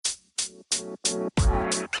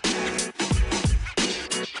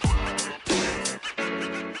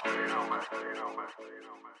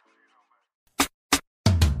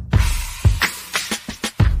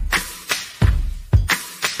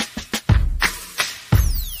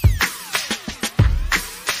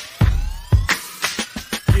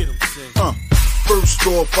First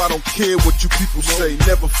off, I don't care what you people say.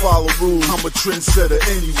 Never follow rules. I'm a trendsetter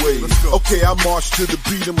anyway. Okay, I march to the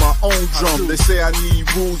beat of my own drum. They say I need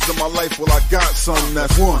rules in my life. Well, I got some.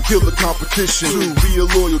 That's one. Kill the competition. Two. Be a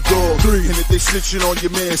loyal dog. Three. And if they snitching on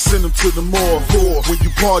your man, send them to the morgue. Four. When you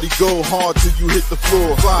party, go hard till you hit the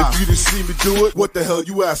floor. Five. If you didn't see me do it, what the hell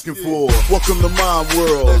you asking for? Welcome to my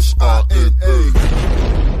world. SINA.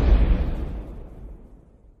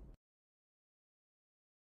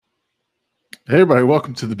 Hey everybody,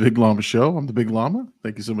 welcome to the Big Llama Show. I'm the Big Llama.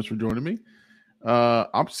 Thank you so much for joining me.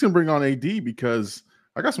 I'm just gonna bring on AD because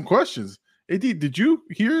I got some questions. AD, did you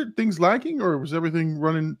hear things lagging or was everything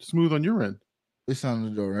running smooth on your end? It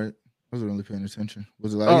sounded all right. I wasn't really paying attention.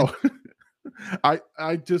 Was it lagging? Oh,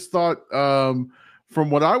 I just thought from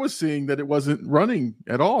what I was seeing that it wasn't running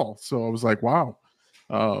at all. So I was like, wow.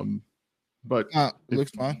 But it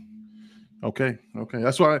looks fine. Okay.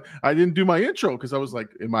 That's why I didn't do my intro because I was like,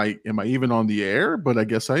 am I even on the air? But I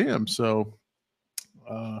guess I am. So,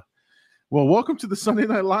 well, welcome to the Sunday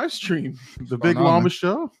night live stream, the Big Llama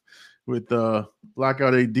Show with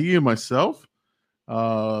Blackout AD and myself.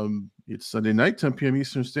 It's Sunday night, 10 p.m.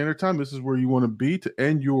 Eastern Standard Time. This is where you want to be to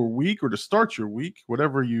end your week or to start your week,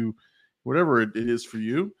 whatever it is for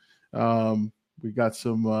you. We got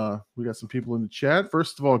some people in the chat.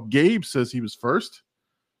 First of all, Gabe says he was first.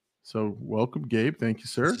 So welcome, Gabe. Thank you,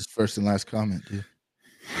 sir. This is first and last comment, dude.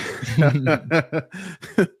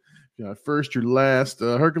 Yeah, first, your last.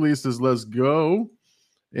 Hercules says, let's go.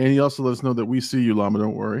 And he also let us know that we see you, Llama.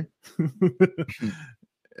 Don't worry.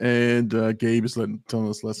 And Gabe is telling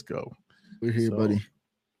us, let's go. We're here, buddy.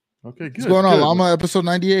 Okay, good. What's going on, Llama? Episode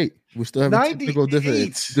 98. We still have technical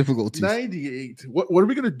difficulties. 98. What are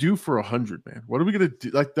we going to do for 100, man? What are we going to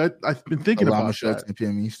do? Like that, I've been thinking about Llama Show, that. 10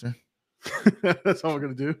 p.m. Eastern. That's all we're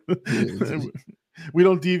gonna do. We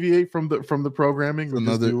don't deviate from the programming. We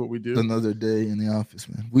just do what we do. Another day in the office,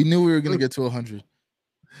 man. We knew we were gonna get to 100.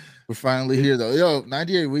 We're finally here, though. Yo,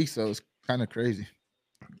 98 weeks though is kind of crazy.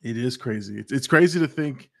 It is crazy. It's crazy to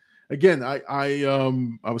think. Again, I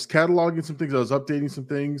was cataloging some things. I was updating some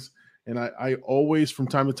things, and I always from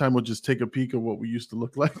time to time will just take a peek of what we used to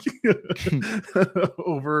look like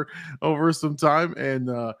over some time.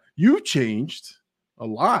 And you changed a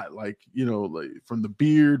lot, like from the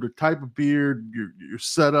beard, the type of beard, your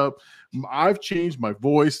setup. I've changed my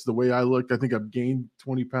voice, the way I looked. I think I've gained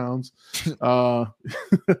 20 pounds. But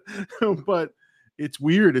it's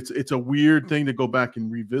weird. It's a weird thing to go back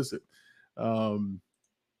and revisit.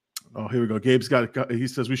 Oh, here we go. Gabe's got it. He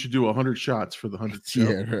says we should do 100 shots for the 100th show.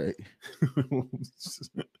 Yeah, right.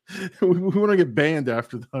 we want to get banned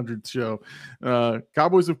after the 100th show.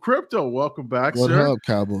 Cowboys of Crypto, welcome back, sir. What up,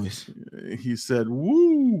 Cowboys? He said,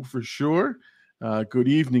 woo, for sure. Good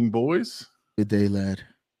evening, boys. Good day, lad.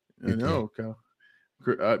 I know,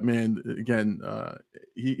 man, again,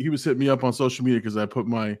 he was hitting me up on social media because I put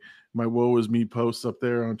my woe is me posts up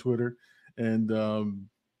there on Twitter. And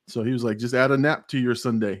so he was like, just add a nap to your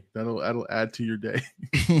Sunday. That'll add to your day.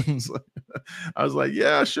 I was like,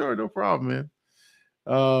 yeah, sure, no problem,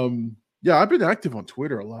 man. Yeah, I've been active on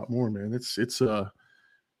Twitter a lot more, man. It's not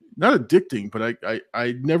addicting, but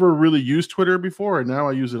I never really used Twitter before, and now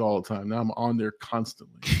I use it all the time. Now I'm on there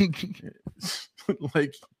constantly.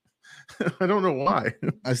 Like, I don't know why.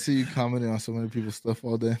 I see you commenting on so many people's stuff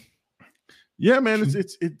all day. Yeah, man,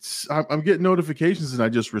 it's I'm getting notifications and I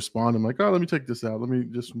just respond. I'm like, oh, let me take this out. Let me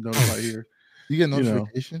just notify here. You get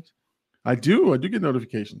notifications? I do get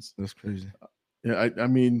notifications. That's crazy. Yeah, I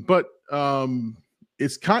mean, but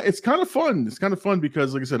it's kind of fun. It's kind of fun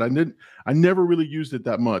because, like I said, I never really used it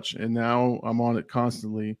that much, and now I'm on it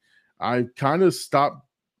constantly. I kind of stopped.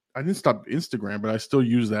 I didn't stop Instagram, but I still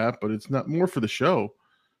use that. But it's not more for the show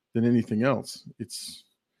than anything else. It's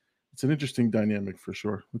an interesting dynamic for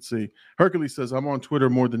sure. Let's see. Hercules says, I'm on Twitter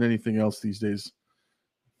more than anything else these days.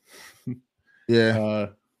 Yeah.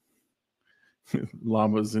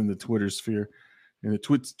 Llama's in the Twitter sphere, in the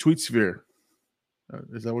tweet sphere.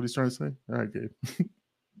 Is that what he's trying to say? All right,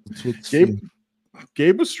 Gabe.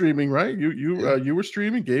 Gabe was streaming, right? You were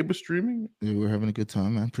streaming. Gabe was streaming. Yeah, we're having a good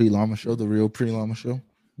time, man. Pre-Llama Show, the real pre-Llama Show.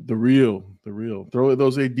 The real. Throw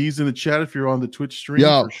those ADs in the chat if you're on the Twitch stream.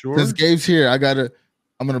 For sure. Since Gabe's here,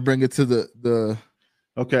 I'm gonna bring it to the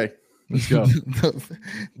okay. Let's go.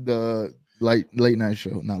 the late night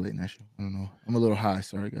show. Not late night show. I don't know. I'm a little high.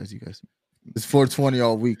 Sorry, guys. You guys. It's 420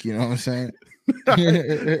 all week. You know what I'm saying?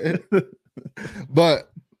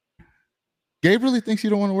 But Gabe really thinks you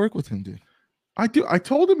don't want to work with him, dude. I do. I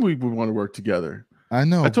told him we would want to work together. I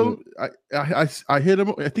know. I told him. I hit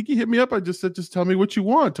him. I think he hit me up. I just said, just tell me what you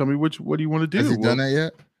want. Tell me what do you want to do. Has he done that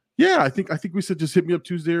yet? Yeah, I think we said just hit me up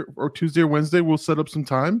Tuesday or Wednesday. We'll set up some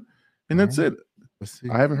time, and that's it. Let's see.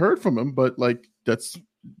 I haven't heard from him, but like that's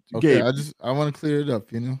okay. Gabe. I want to clear it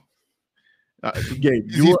up. You know, Gabe,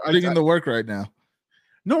 he's putting in the work right now.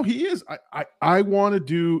 No, he is. I want to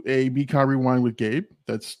do a BCon Rewind with Gabe.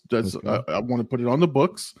 That's okay. I want to put it on the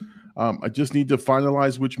books. I just need to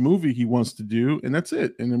finalize which movie he wants to do, and that's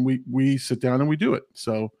it. And then we sit down and we do it.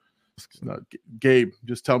 So, Gabe,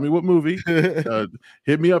 just tell me what movie.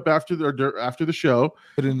 Hit me up after the show.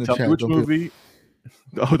 Put it in the tell chat. Me which movie.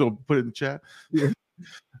 Oh, don't put it in the chat. Yeah.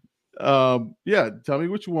 Yeah. Tell me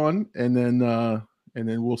which one, and then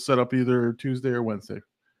we'll set up either Tuesday or Wednesday.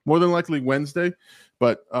 More than likely Wednesday,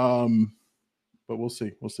 but we'll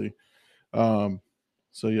see. We'll see.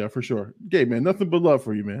 So yeah, for sure. Gabe, man, nothing but love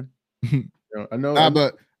for you, man. I know.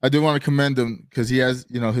 But I do want to commend him because he has,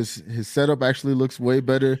 his setup actually looks way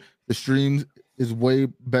better. The stream is way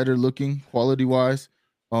better looking quality wise.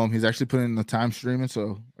 He's actually putting in the time streaming,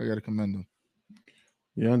 so I got to commend him.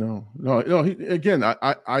 Yeah, no.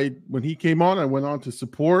 I when he came on, I went on to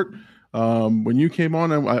support. When you came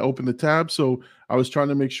on, I opened the tab, so I was trying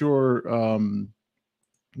to make sure,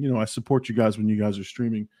 I support you guys when you guys are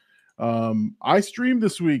streaming. I streamed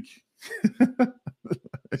this week.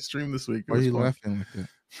 I streamed this week. Why are you laughing like that?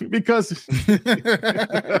 Because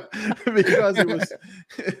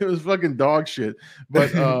it was fucking dog shit.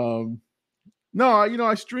 But no,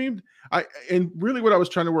 I streamed. And really what I was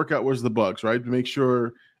trying to work out was the bugs, right? To make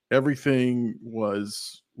sure everything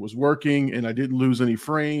was working and I didn't lose any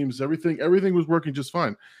frames. Everything was working just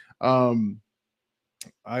fine.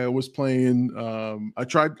 I was playing. I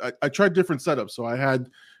tried different setups. So I had,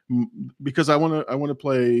 because I want to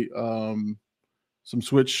play some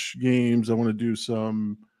Switch games. I want to do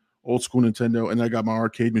some old school Nintendo, and I got my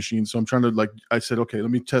arcade machine. So I'm trying to I said, okay,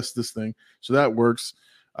 let me test this thing. So that works.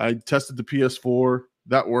 I tested the PS4.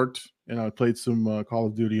 That worked, and I played some Call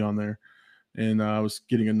of Duty on there, and I was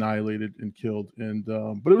getting annihilated and killed. And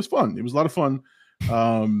but it was fun. It was a lot of fun.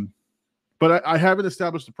 But I haven't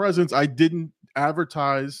established a presence. I didn't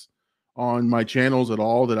advertise on my channels at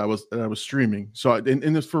all that I was streaming. So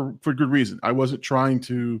and it's for good reason. I wasn't trying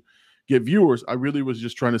to get viewers. I really was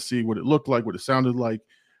just trying to see what it looked like, what it sounded like.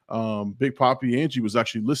 Big Poppy Angie was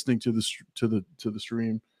actually listening to the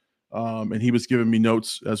stream, and he was giving me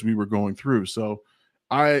notes as we were going through. So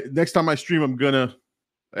next time I stream, I'm gonna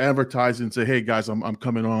advertise and say, hey guys, I'm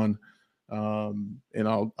coming on, and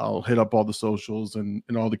I'll hit up all the socials and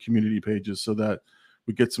all the community pages so that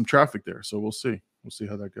we get some traffic there. So we'll see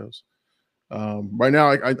how that goes. Right now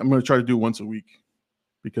I'm going to try to do once a week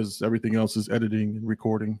because everything else is editing and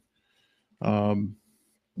recording. So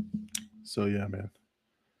yeah, man,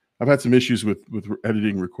 I've had some issues with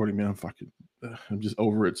editing, recording, man. I'm just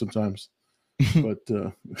over it sometimes. But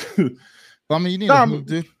I mean, you need a hug,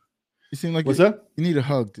 dude. You seem like what's that? You need a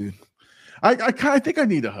hug, dude. I think I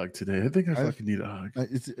need a hug today. I think I fucking need a hug.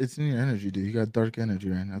 It's in your energy, dude. You got dark energy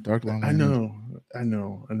right now. Dark long. I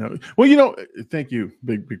know. Well, thank you,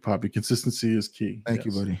 Big Poppy. Consistency is key. Thank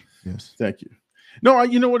you, buddy. Yes. Thank you. No,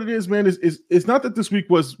 you know what it is, man. It's not that this week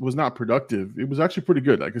was not productive. It was actually pretty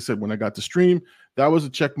good. Like I said, when I got to stream, that was a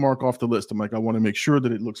check mark off the list. I'm like, I want to make sure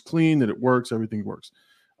that it looks clean, that it works, everything works.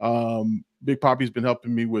 Big Poppy's been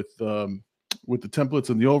helping me with the templates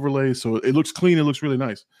and the overlays, so it looks clean. It looks really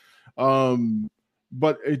nice.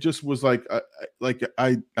 But it just was like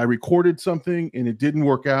I recorded something and it didn't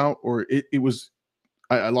work out, or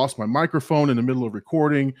I lost my microphone in the middle of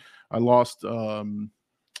recording. I lost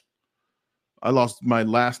my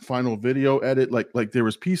last final video edit. Like there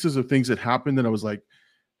was pieces of things that happened, and I was like,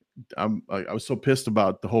 I was so pissed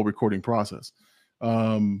about the whole recording process.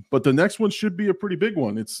 But the next one should be a pretty big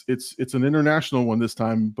one. It's an international one this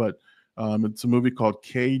time, but it's a movie called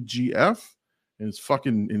KGF, and it's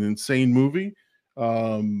fucking an insane movie.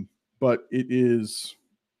 But it is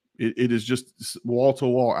just wall to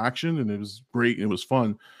wall action, and it was great and it was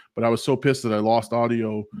fun. But I was so pissed that I lost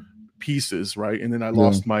audio pieces, right? And then I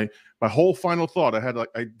lost my whole final thought.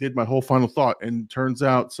 I did my whole final thought, and turns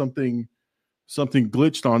out something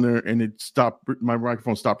glitched on there, and it stopped. My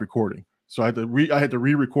microphone stopped recording, so I had to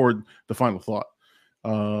re-record the final thought,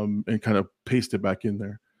 and kind of paste it back in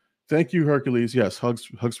there. Thank you, Hercules. Yes, hugs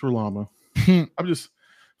for Llama. I'm just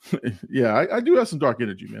Yeah, I do have some dark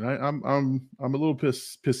energy, man. I'm a little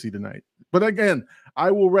pissy tonight. But again, I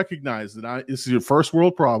will recognize that this is your first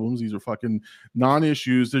world problems. These are fucking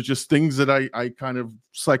non-issues. They're just things that I kind of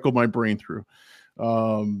cycle my brain through.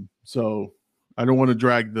 So I don't want to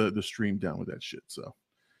drag the stream down with that shit. So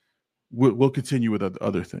we'll continue with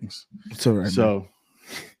other things. It's all right. So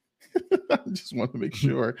I just want to make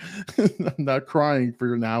sure I'm not crying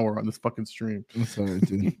for an hour on this fucking stream. I'm sorry,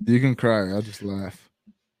 dude. You can cry. I'll just laugh.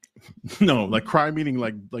 No, like cry meaning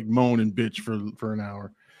like moan and bitch for an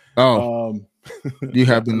hour. Oh, you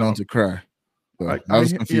have been known to cry. So I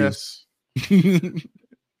was confused. Yes.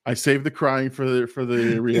 I saved the crying for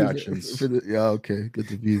the reactions. Yeah, okay. Get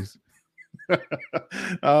the views.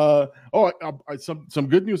 Some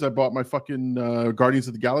good news. I bought my fucking Guardians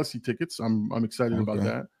of the Galaxy tickets. I'm excited about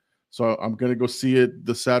that. So I'm gonna go see it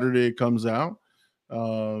the Saturday it comes out.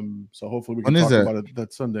 So hopefully we can talk about it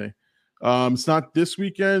that Sunday. It's not this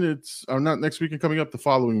weekend. It's not next weekend coming up. The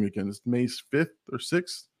following weekend. It's May 5th or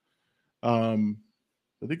 6th. I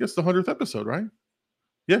think it's the 100th episode, right?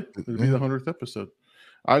 Yeah, it'll be the 100th episode.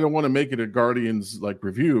 I don't want to make it a Guardians like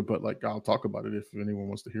review, but like I'll talk about it if anyone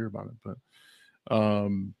wants to hear about it. But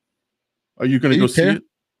are you going to go see it?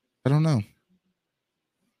 I don't know.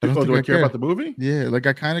 Do I care about the movie? Yeah, like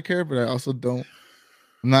I kind of care, but I also don't.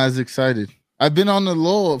 I'm not as excited. I've been on the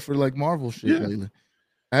lull for like Marvel shit lately.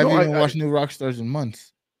 I haven't even watched New Rockstars in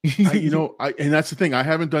months. And that's the thing. I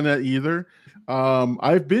haven't done that either.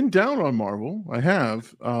 I've been down on Marvel. I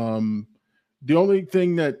have. The only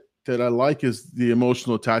thing that I like is the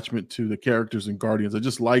emotional attachment to the characters in Guardians. I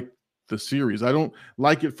just like the series. I don't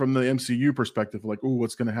like it from the MCU perspective, like, oh,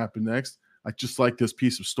 what's going to happen next? I just like this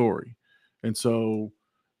piece of story. And so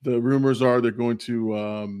the rumors are they're going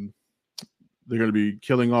to be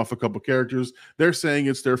killing off a couple characters. They're saying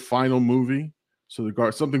it's their final movie. So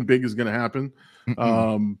something big is going to happen.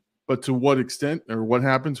 But to what extent or what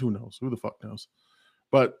happens, who knows? Who the fuck knows?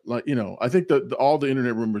 But like, I think that all the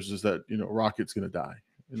internet rumors is that, Rocket's going to die.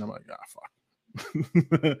 And I'm like, fuck.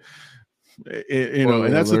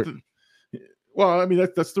 And that's well, I mean,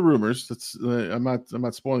 that's the rumors. That's I'm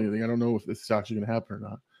not spoiling anything. I don't know if this is actually going to happen or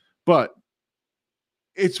not. But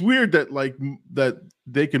it's weird that that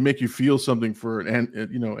they can make you feel something for an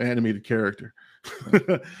animated character.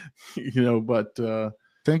 But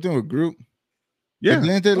same thing with Groot. Yeah,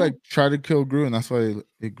 didn't they try to kill Groot, and that's why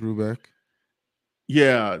it grew back?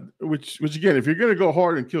 Yeah, which again, if you're gonna go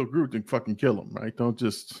hard and kill Groot, then fucking kill him, right? Don't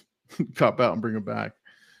just cop out and bring him back.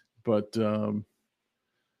 But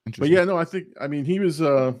yeah, no, I mean, he was.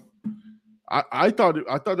 I thought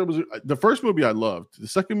it was the first movie I loved. The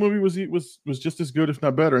second movie was just as good, if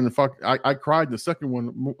not better. And I cried in the second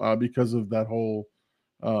one because of that whole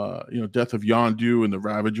death of Yondu and the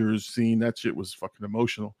Ravagers scene. That shit was fucking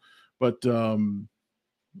emotional. But again,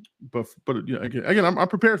 I'm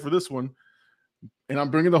prepared for this one. And I'm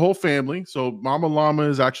bringing the whole family. So Mama Llama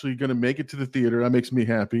is actually going to make it to the theater. That makes me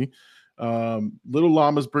happy. Little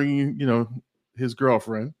Llama's bringing, his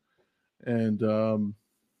girlfriend. And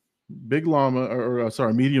Big Llama,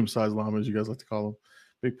 or medium-sized Llama, as you guys like to call him,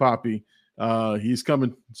 Big Poppy, he's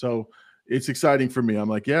coming. So it's exciting for me. I'm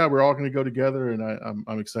like, yeah, we're all going to go together, and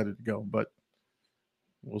I'm excited to go. But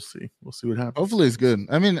we'll see. We'll see what happens. Hopefully it's good.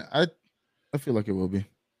 I mean, I feel like it will be.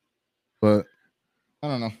 But I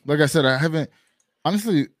don't know. Like I said, I haven't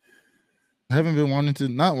been wanting to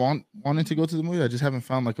go to the movie. I just haven't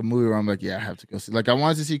found like a movie where I'm like, yeah, I have to go see. Like I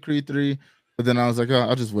wanted to see Creed 3, but then I was like, oh,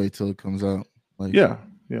 I'll just wait till it comes out. Like, yeah.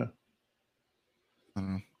 I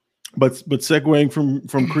don't know. But segueing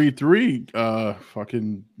from Creed 3,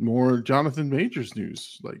 fucking more Jonathan Majors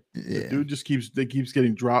news. Like the dude just keeps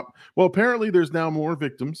getting dropped. Well, apparently there's now more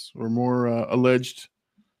victims or more alleged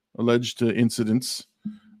incidents.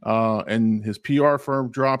 And his PR firm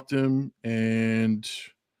dropped him, and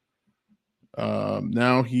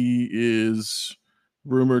now he is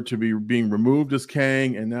rumored to be being removed as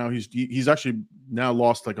Kang, and now he's actually now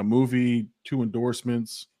lost like a movie, 2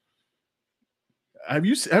 endorsements. Have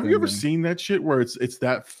you ever seen that shit where it's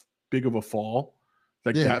that big of a fall,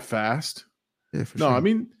 that fast? Yeah, for no, sure. I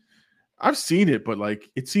mean, I've seen it, but like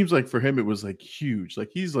it seems like for him it was like huge, like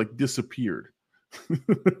he's like disappeared.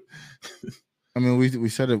 I mean, we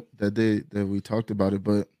said it that day that we talked about it,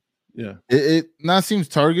 but yeah, it not seems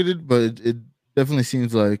targeted, but it definitely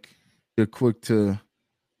seems like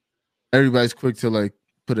everybody's quick to like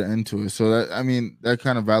put an end to it. So that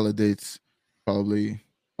kind of validates probably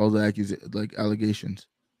all the allegations.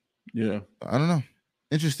 Yeah, I don't know.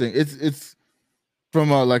 Interesting. It's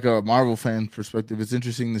from a Marvel fan perspective. It's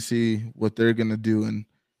interesting to see what they're gonna do and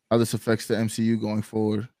how this affects the MCU going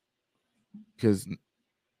forward, because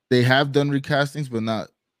they have done recastings, but not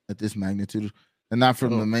at this magnitude, and not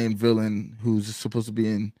from the main villain who's supposed to be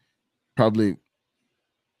in probably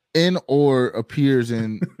in or appears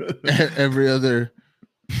in every other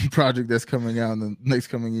project that's coming out in the next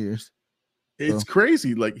coming years. It's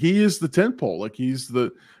crazy. Like he is the tentpole. Like he's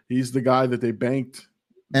the guy that they banked.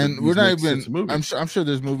 And we're not even. I'm sure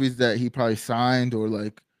there's movies that he probably signed or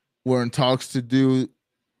like were in talks to do,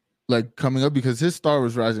 like coming up, because his star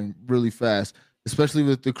was rising really fast, especially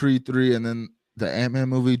with the Creed 3 and then the Ant-Man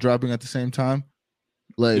movie dropping at the same time.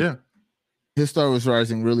 Like his star was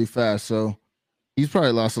rising really fast. So he's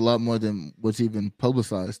probably lost a lot more than what's even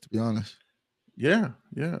publicized, to be honest. Yeah.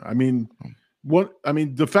 I mean,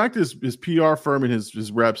 the fact is his PR firm and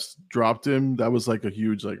his reps dropped him. That was like a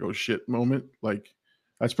huge, like, oh shit moment. Like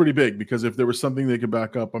that's pretty big, because if there was something they could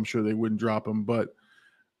back up, I'm sure they wouldn't drop him. But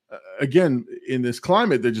again, in this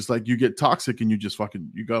climate, they're just like, you get toxic and you just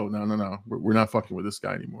fucking, you go, no, we're not fucking with this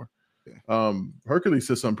guy anymore. Yeah. Hercules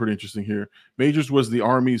says something pretty interesting here. Majors was the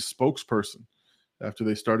Army's spokesperson after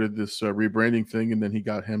they started this rebranding thing, and then he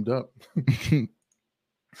got hemmed up.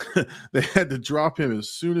 They had to drop him as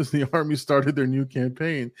soon as the Army started their new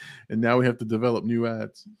campaign, and now we have to develop new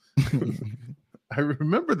ads. I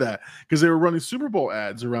remember that because they were running Super Bowl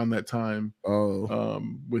ads around that time.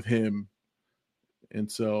 With him,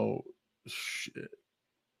 and so shit.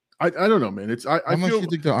 I don't know, man. It's how much do you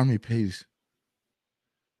think the Army pays?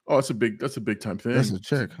 Oh, that's a big time thing. That's a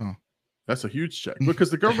check, huh? That's a huge check,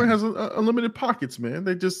 because the government has unlimited pockets, man.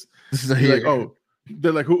 They just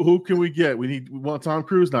they're like, who can we get? We want Tom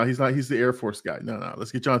Cruise. No, he's not. He's the Air Force guy. No.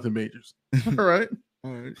 Let's get Jonathan Majors. All right.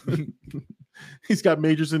 He's got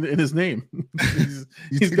Majors in his name.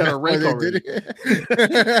 he's got a rank already.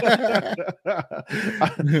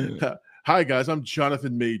 Hi guys, I'm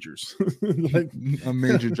Jonathan Majors. I'm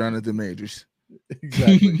Major Jonathan Majors.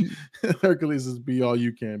 Exactly. Hercules is be all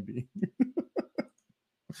you can be.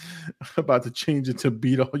 About to change it to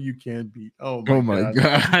beat all you can beat. Oh my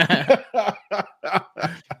god.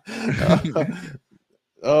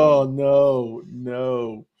 Oh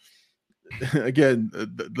no. Again,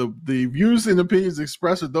 the views and opinions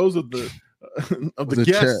expressed are those of the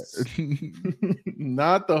guests,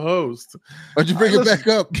 not the host. Why'd you bring it back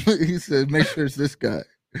up? He said, make sure it's this guy.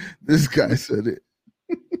 This guy said it.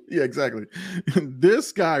 Yeah, exactly.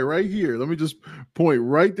 This guy right here. Let me just point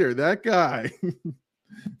right there. That guy,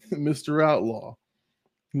 Mr. Outlaw.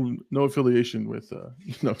 No affiliation with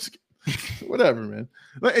whatever, man.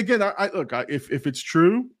 Like, again, I look. If it's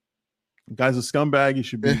true, the guy's a scumbag. He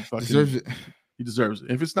should be fucking. Deserves it. He deserves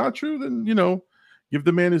it. If it's not true, then give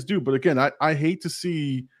the man his due. But again, I hate to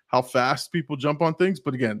see how fast people jump on things.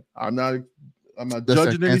 But again, I'm not That's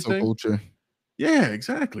judging like anything. Culture. Yeah,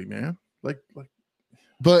 exactly, man. Like.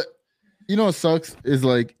 But what sucks is,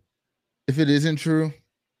 like, if it isn't true,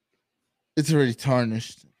 it's already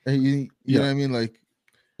tarnished. You know what I mean? Like,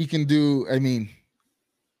 he can do. I mean,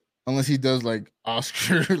 unless he does like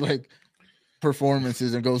Oscar like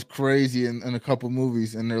performances and goes crazy in a couple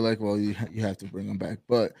movies, and they're like, well, you have to bring him back.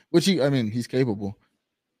 But he's capable.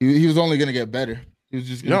 He was only gonna get better. He was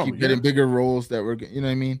just gonna keep getting bigger roles that were, you know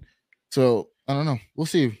what I mean? So I don't know. We'll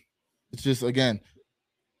see. It's just, again,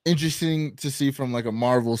 interesting to see from like a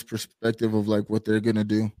Marvel's perspective of like what they're gonna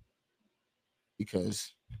do.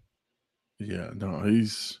 Because and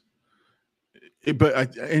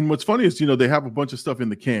what's funny is, they have a bunch of stuff in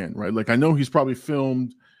the can, right? Like, I know he's probably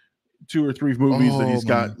filmed 2 or 3 movies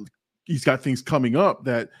that he's got things coming up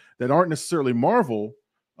that aren't necessarily Marvel,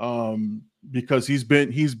 because he's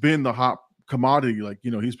been the hot commodity, like,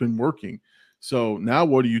 he's been working. So now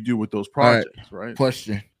what do you do with those projects, right?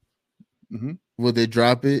 Question. Mm-hmm. Will they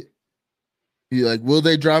drop it? Will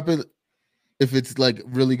they drop it if it's like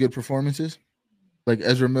really good performances? Like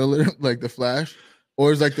Ezra Miller, like The Flash?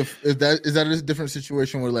 Or is that a different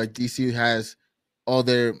situation where like DC has all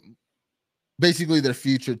their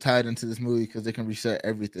future tied into this movie because they can reset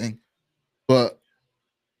everything? But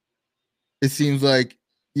it seems like,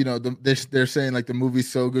 they're saying like the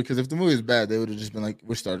movie's so good, because if the movie is bad, they would have just been like,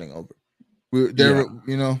 we're starting over. So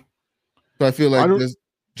I feel like does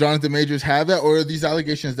Jonathan Majors have that, or are these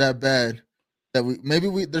allegations that bad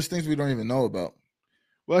that there's things we don't even know about?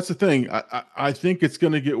 Well, that's the thing. I think it's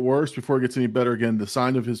going to get worse before it gets any better. Again, the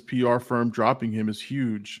sign of his PR firm dropping him is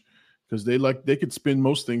huge, because they could spin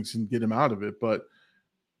most things and get him out of it. But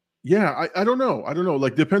yeah, I don't know.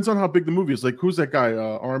 Like, depends on how big the movie is. Like, who's that guy?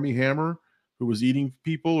 Army Hammer, who was eating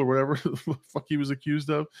people or whatever the fuck he was accused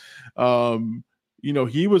of.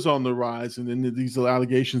 He was on the rise, and then these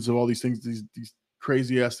allegations of all these things, these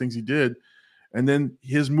crazy ass things he did, and then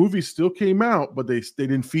his movie still came out, but they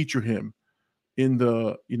didn't feature him. in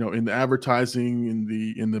the in the advertising,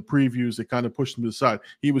 in the previews, they kind of pushed him to the side.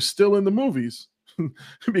 He was still in the movies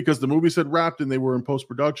because the movies had wrapped and they were in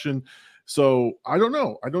post-production. So I don't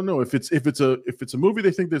know if it's a movie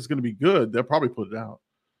they think that's going to be good, they'll probably put it out.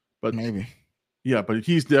 But maybe, yeah, but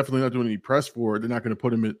he's definitely not doing any press for it. They're not going to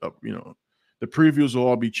put him in. The previews will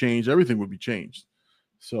all be changed. Everything will be changed.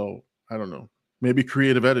 So I don't know. Maybe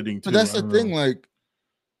creative editing too. But that's the thing. Like,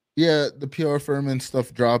 yeah, the PR firm and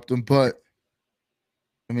stuff dropped him, but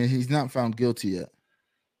I mean, he's not found guilty yet.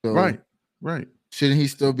 So right. Shouldn't he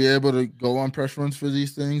still be able to go on press runs for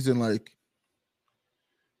these things and like?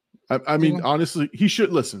 I mean, honestly, he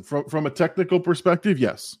should listen from a technical perspective.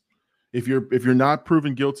 Yes, if you're not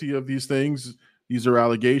proven guilty of these things, these are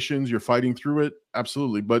allegations. You're fighting through it,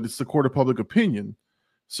 absolutely. But it's the court of public opinion.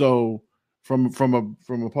 So from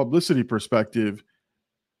a publicity perspective,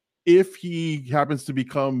 if he happens to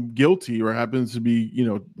become guilty or happens to be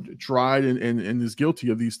tried and is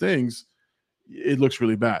guilty of these things, it looks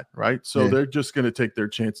really bad, right? So they're just going to take their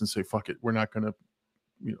chance and say, "Fuck it, we're not going to,"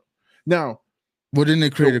 Now, wouldn't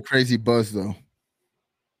it create a crazy buzz though?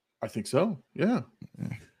 I think so. Yeah.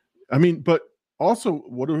 I mean, but also,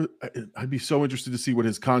 I'd be so interested to see what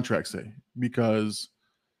his contracts say, because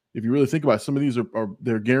if you really think about it, some of these are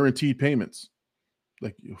they're guaranteed payments.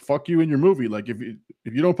 Like, fuck you in your movie. Like, if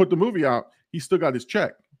you don't put the movie out, he still got his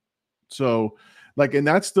check. So, like, and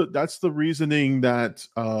that's the reasoning that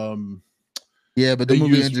yeah, but the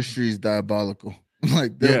movie industry is diabolical.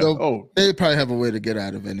 Like, they probably have a way to get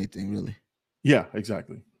out of anything, really. Yeah,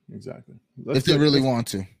 exactly. If they really want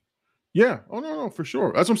to. Yeah. Oh no, for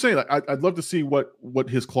sure. That's what I'm saying. Like, I'd love to see what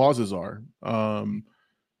his clauses are,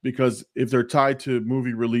 because if they're tied to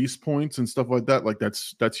movie release points and stuff like that, like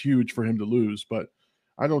that's huge for him to lose. But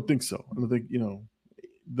I don't think so. I don't think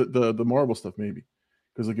the Marvel stuff maybe,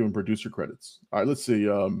 because they give him producer credits. All right, let's see.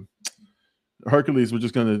 Hercules, we're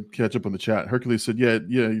just going to catch up on the chat. Hercules said, yeah,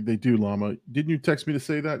 they do, Llama. Didn't you text me to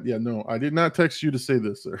say that? Yeah, no, I did not text you to say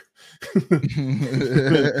this, sir.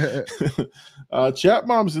 Chat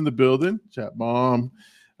Mom's in the building. Chat Mom.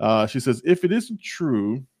 She says, if it isn't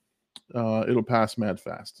true, it'll pass mad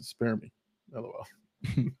fast. Spare me. LOL.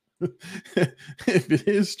 If it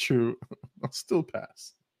is true, I'll still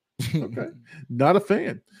pass. Okay. Not a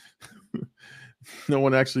fan. No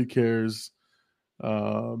one actually cares.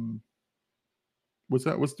 What's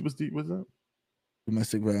that? What's that?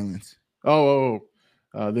 Domestic violence.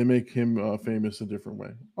 They make him famous a different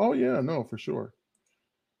way. Oh yeah, no, for sure.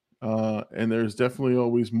 And there's definitely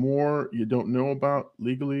always more you don't know about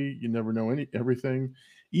legally. You never know everything.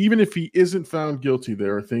 Even if he isn't found guilty,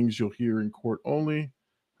 there are things you'll hear in court only.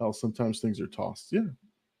 How sometimes things are tossed.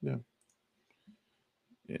 Yeah.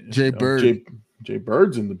 Jay Bird. Jay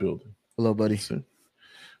Bird's in the building. Hello, buddy.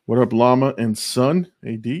 What up, Llama and Son?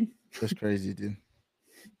 AD. That's crazy, dude.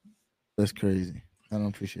 That's crazy. I don't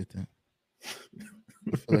appreciate that.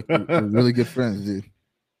 I feel like we're really good friends, dude.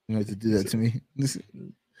 You have to do that to me.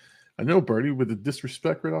 I know, Birdie, with the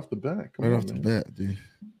disrespect right off the bat. Come right off the bat, dude.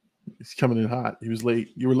 He's coming in hot. He was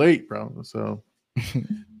late. You were late, bro. So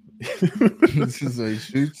this is how he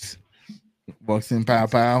shoots. Walks in,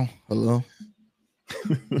 pow. Hello.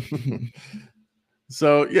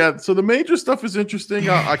 So yeah, so the major stuff is interesting.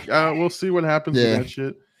 We'll see what happens with that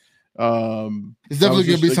shit. It's definitely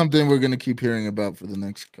gonna be something we're gonna keep hearing about for the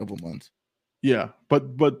next couple months. Yeah,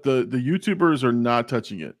 but the YouTubers are not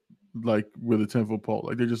touching it like with a 10-foot pole.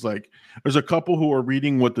 Like, they're just like, there's a couple who are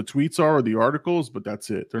reading what the tweets are or the articles, but that's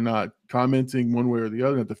it. They're not commenting one way or the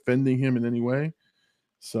other, not defending him in any way.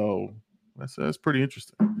 So that's pretty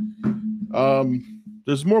interesting.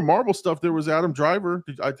 There's more Marvel stuff. There was Adam Driver.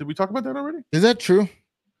 Did we talk about that already? Is that true?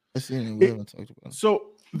 I seen it. We haven't talked about it.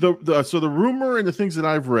 So the rumor and the things that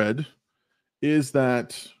I've read is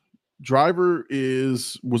that Driver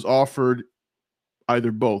was offered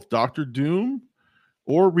either both Dr. Doom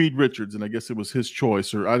or Reed Richards, and I guess it was his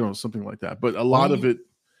choice, or I don't know, something like that. But a lot of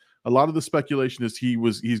the speculation is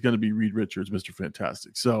he's going to be Reed Richards, Mr.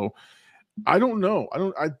 Fantastic. So I don't know.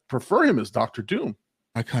 I prefer him as Dr. Doom.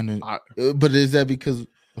 I kind of, but is that because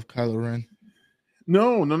of Kylo Ren?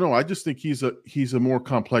 No. I just think he's a more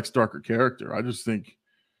complex, darker character. I just think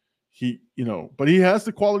but he has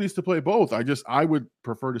the qualities to play both. I would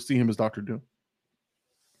prefer to see him as Dr. Doom.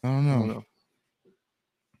 I don't know.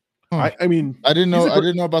 Huh. I mean, I didn't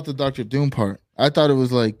know about the Dr. Doom part. I thought it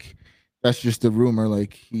was like that's just a rumor,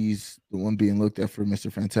 like he's the one being looked at for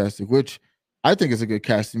Mr. Fantastic, which I think is a good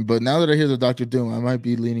casting. But now that I hear the Dr. Doom, I might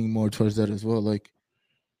be leaning more towards that as well. Like,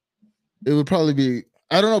 it would probably be,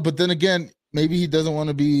 I don't know, but then again, maybe he doesn't want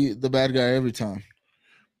to be the bad guy every time.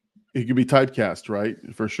 He could be typecast, right?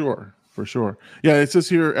 For sure. for sure. Yeah, it says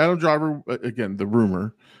here Adam Driver, again, the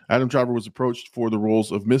rumor. Adam Driver was approached for the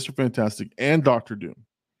roles of Mr. Fantastic and Doctor Doom.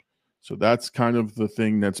 So that's kind of the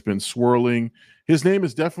thing that's been swirling. His name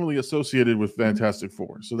is definitely associated with Fantastic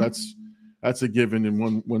Four. So that's a given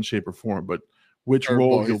in one shape or form. But which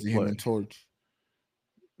role he'll he's the play? Human Torch.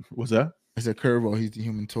 Was that? I said Curveball. He's the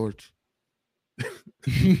Human Torch.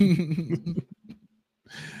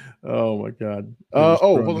 Oh my God.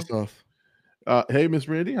 Hold on. Hey, Miss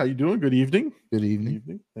Randy, how you doing? Good evening. Good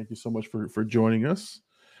evening. Thank you so much for joining us.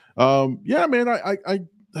 Yeah, man, I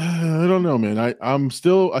don't know, man. I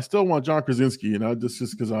still want John Krasinski,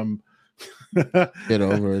 just because I'm Get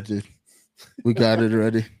over it, dude. We got it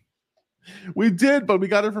already. We did, but we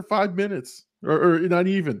got it for 5 minutes, or not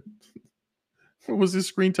even. What was his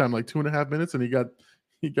screen time? Like 2.5 minutes, and he got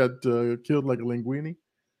killed like a linguine.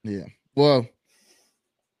 Yeah. Well,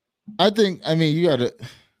 I mean, you gotta.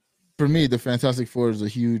 For me, the Fantastic Four is a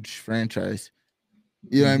huge franchise.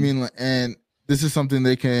 You know what I mean? And this is something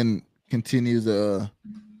they can continue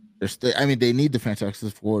I mean, they need the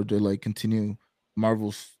Fantastic Four to like continue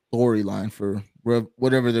Marvel's storyline for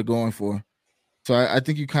whatever they're going for. So I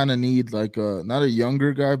think you kind of need like not a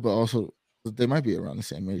younger guy, but also they might be around the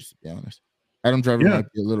same age, to be honest. Adam Driver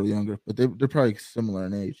might be a little younger, but they're probably similar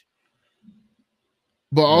in age.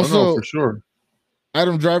 But also, for sure,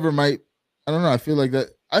 Adam Driver might. I don't know. I feel like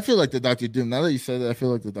the Doctor Doom. Now that you said that, I feel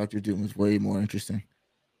like the Doctor Doom is way more interesting.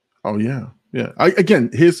 Oh yeah.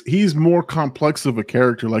 He's more complex of a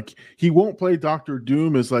character. Like he won't play Doctor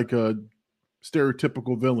Doom as like a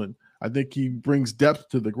stereotypical villain. I think he brings depth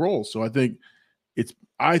to the role. So I think it's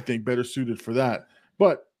better suited for that.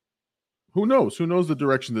 But who knows? Who knows the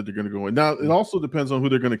direction that they're going to go in? Now it also depends on who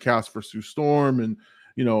they're going to cast for Sue Storm and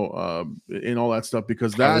and all that stuff,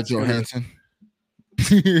 because that's Johansson.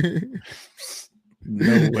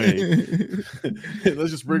 No way.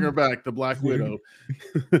 Let's just bring her back, the Black Widow.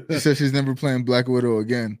 She said she's never playing Black Widow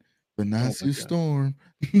again, but not Sue Storm.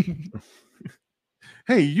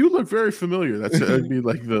 Hey, you look very familiar. That'd be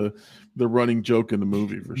like the running joke in the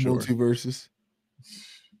movie for sure. Multiverses.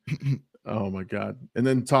 Oh my God. And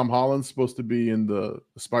then Tom Holland's supposed to be in the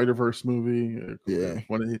Spider-Verse movie. Yeah.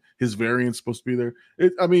 One of his variants supposed to be there.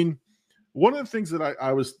 I mean, one of the things that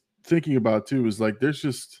I was thinking about too is like there's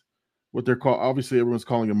just what they're called. Obviously, everyone's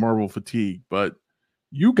calling it Marvel fatigue, but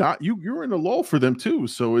you're in a lull for them too.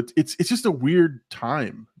 So it's just a weird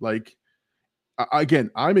time. Like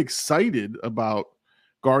again, I'm excited about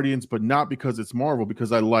Guardians, but not because it's Marvel,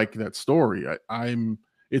 because I like that story.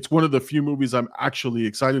 It's one of the few movies I'm actually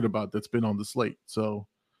excited about that's been on the slate. So,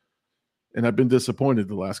 and I've been disappointed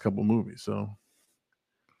the last couple movies. So,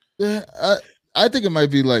 yeah, I think it might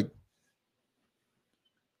be like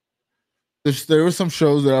there were some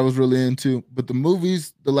shows that I was really into, but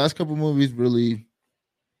the last couple movies really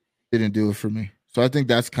didn't do it for me. So I think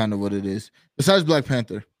that's kind of what it is. Besides Black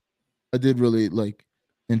Panther, I did really like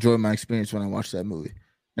enjoy my experience when I watched that movie,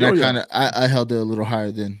 and I held it a little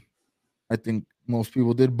higher than I think most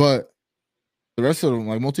people did. But the rest of them,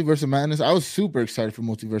 like Multiverse of Madness, I was super excited for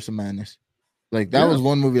Multiverse of Madness. Like that was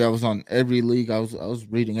one movie I was on every league. I was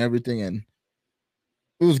reading everything, and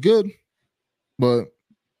it was good. But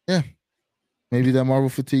yeah, maybe that Marvel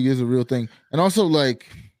fatigue is a real thing. And also, like,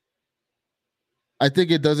 I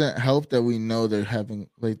think it doesn't help that we know they're having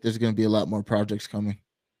there's going to be a lot more projects coming.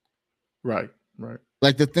 Right.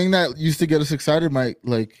 Like the thing that used to get us excited might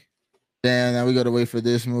damn, now we got to wait for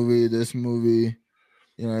this movie.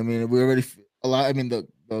 You know what I mean? We already I mean,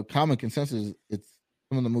 the common consensus, it's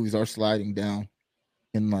some of the movies are sliding down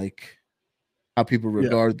in like how people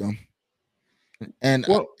regard them. And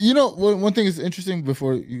one thing is interesting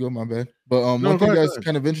before you go, my bad. But one thing that's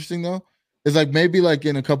kind of interesting though is like maybe like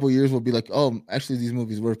in a couple of years we'll be like, oh, actually these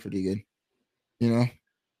movies were pretty good. You know?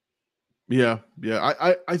 Yeah.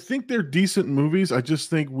 I think they're decent movies. I just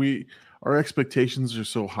think our expectations are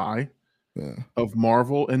so high of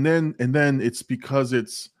Marvel, and then it's because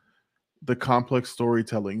it's the complex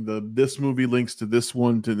storytelling. This movie links to this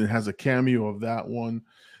one, and it has a cameo of that one.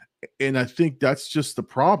 And I think that's just the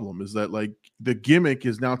problem, is that like the gimmick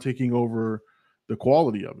is now taking over the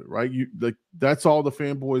quality of it, right? That's all the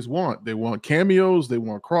fanboys want. They want cameos, they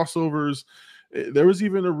want crossovers. There was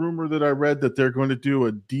even a rumor that I read that they're going to do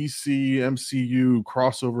a DC MCU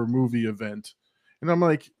crossover movie event. And I'm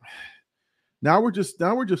like, now we're just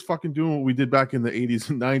fucking doing what we did back in the 80s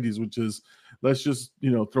and 90s, which is let's just,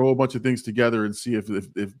 throw a bunch of things together and see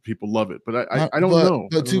if people love it. But I don't know.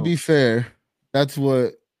 But to be fair, that's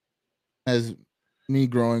what, as me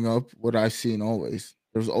growing up, what I've seen always.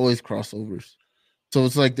 There's always crossovers. So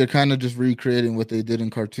it's like they're kind of just recreating what they did in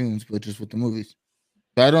cartoons, but just with the movies.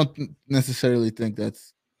 But I don't necessarily think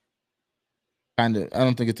that's kind of. I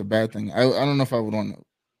don't think it's a bad thing. I don't know if I would want to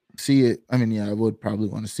see it. I mean, yeah, I would probably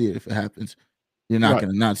want to see it if it happens. You're not Right.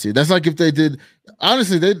 gonna not see it. That's like if they did.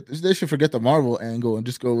 Honestly, they should forget the Marvel angle and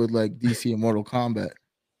just go with like DC and Mortal Kombat.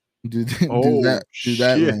 Do Oh that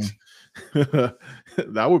lane. shit.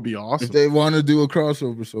 That would be awesome. If they want to do a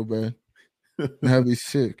crossover so bad, that'd be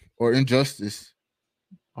sick. Or Injustice.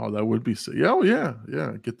 Oh, that would be sick. Yeah, oh, yeah.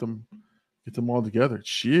 Get them all together.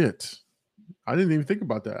 Shit. I didn't even think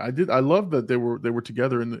about that. I love that they were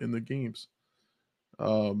together in the games.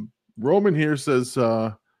 Roman here says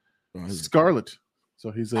Scarlet.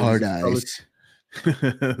 So he's Hard Scarlet.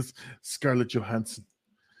 eyes. Scarlett Johansson.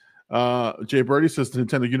 Jay Birdie says the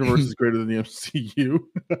Nintendo universe is greater than the MCU.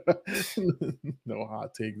 No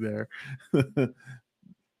hot take there.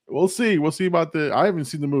 We'll see. We'll see about I haven't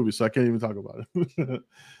seen the movie, so I can't even talk about it.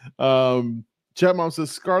 Chat Mom says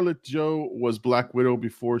Scarlett Jo was Black Widow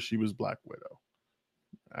before she was Black Widow.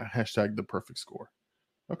 Hashtag the perfect score.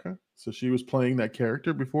 Okay, so she was playing that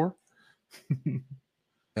character before. I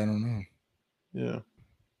don't know. Yeah,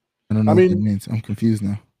 I don't know what that means. I'm confused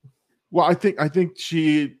now. Well, I think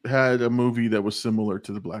she had a movie that was similar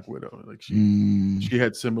to the Black Widow. Like she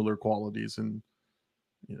had similar qualities, and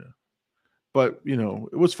but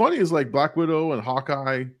what's funny is like Black Widow and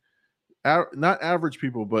Hawkeye, not average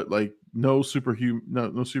people, but like no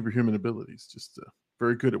superhuman abilities, just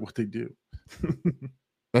very good at what they do.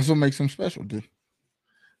 That's what makes them special, dude.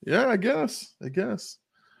 Yeah, I guess.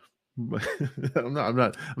 But I'm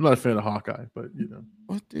not a fan of Hawkeye, but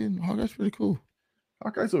What, dude? Hawkeye's pretty cool.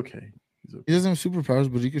 Hawkeye's okay. He doesn't have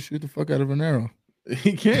superpowers, but he can shoot the fuck out of an arrow.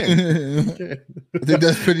 He can. I think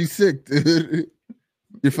that's pretty sick, dude.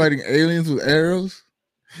 You're fighting aliens with arrows?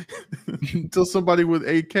 Until somebody with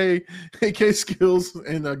AK skills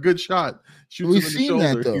and a good shot shoots him in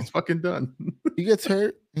the shoulder, he's fucking done. He gets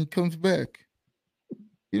hurt and comes back.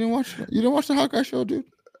 You didn't watch the Hawkeye show, dude?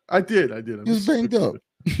 I did. He was banged up.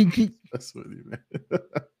 That's what he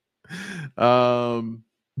meant.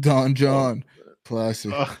 Don John,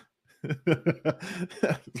 classic.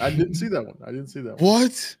 I didn't see that one.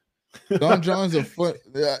 What? Don John's a foot.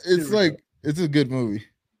 It's a good movie.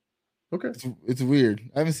 Okay, it's weird.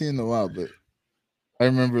 I haven't seen it in a while, but I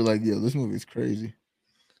remember this movie is crazy.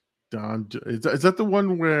 Is that the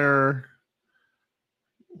one where?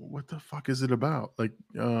 What the fuck is it about? Like,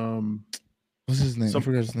 what's his name? I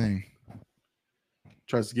forgot his name.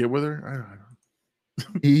 Tries to get with her. I don't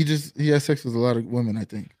know. He has sex with a lot of women, I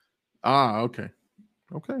think. Okay.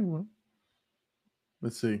 Well,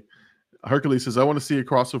 let's see. Hercules says, "I want to see a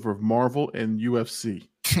crossover of Marvel and UFC."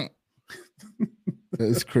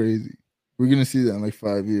 That's crazy. We're gonna see that in like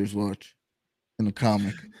 5 years. Watch in a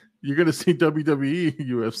comic. You're gonna see WWE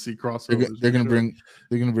UFC crossovers. They're gonna bring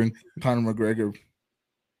Conor McGregor.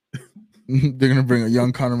 They're gonna bring a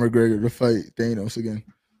young Conor McGregor to fight Thanos again.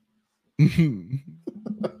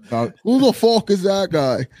 Who the fuck is that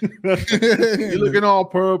guy? You're looking all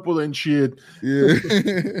purple and shit. Yeah.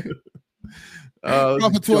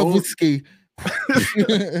 Drop a 12 whiskey.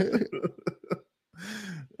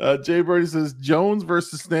 Jay Birdie says Jones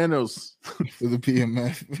versus Thanos for the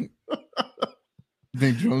PMF. I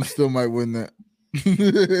think Jones still might win that.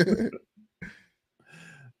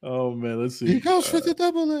 Oh man, let's see. He goes for the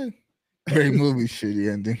double A. Great movie,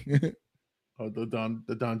 shitty ending. The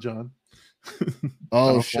Don John.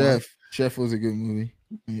 Oh, Chef was a good movie.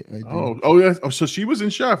 Oh yeah. Oh, so she was in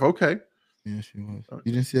Chef. Okay. Yeah, she was.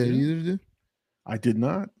 You didn't see that either, dude? I did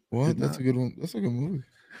not. What? That's a good one. That's a good movie.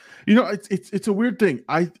 It's a weird thing.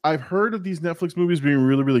 I've heard of these Netflix movies being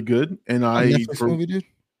really, really good, and movie, dude?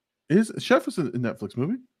 Chef was a Netflix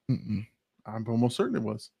movie? Mm-mm. I'm almost certain it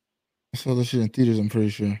was. I saw that shit in theaters. I'm pretty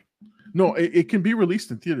sure. No, it can be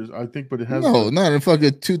released in theaters, I think, but it has not in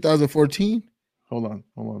fucking 2014. Hold on.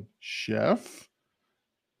 Chef.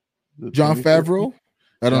 Jon Favreau.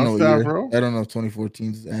 I don't know. Favreau. I don't know if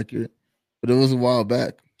 2014 is accurate, but it was a while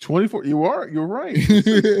back. 24. You're right.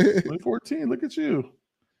 2014. Look at you.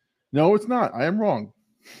 No, it's not. I am wrong,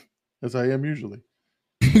 as I am usually.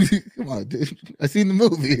 Come on, dude. I seen the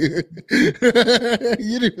movie.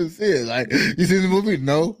 You didn't even see it. Like, you seen the movie?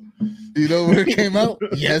 No. Do you know where it came out?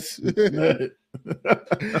 Yes.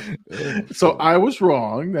 So I was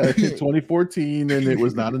wrong. That it's 2014, and it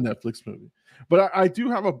was not a Netflix movie. But I do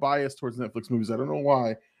have a bias towards Netflix movies. I don't know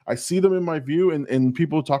why. I see them in my view, and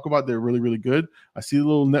people talk about they're really, really good. I see the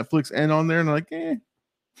little Netflix N on there, and I'm like,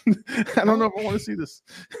 I don't know if I want to see this.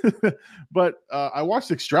 But I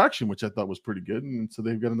watched Extraction, which I thought was pretty good, and so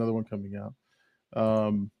they've got another one coming out.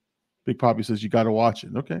 Big Poppy says you got to watch it.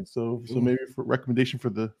 Okay, so maybe for recommendation for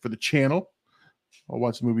the channel, I'll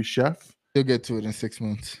watch the movie Chef. You'll get to it in 6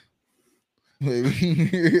 months.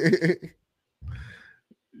 Maybe.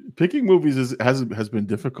 Picking movies has been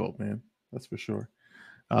difficult, man. That's for sure.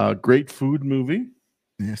 Great food movie.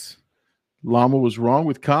 Yes. Llama was wrong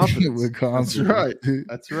with confidence. With confidence. That's right.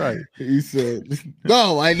 That's right. He said,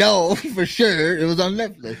 "No, I know for sure. It was on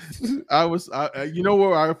Netflix." You know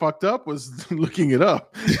where I fucked up was looking it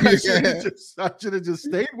up. I should have just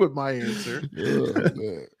stayed with my answer.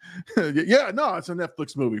 Yeah, no, it's a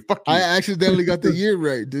Netflix movie. Fuck you. I accidentally got the year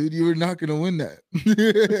right, dude. You were not gonna win that.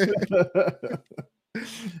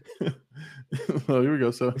 Oh, here we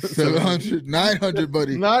go. So 700, 900,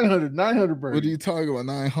 buddy. 900, buddy. What are you talking about?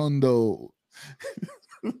 900.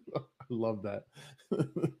 I love that.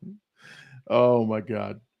 Oh my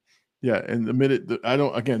god. Yeah, and the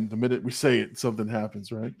minute we say it, something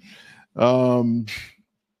happens, right?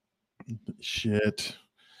 Shit.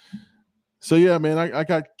 So yeah, man, I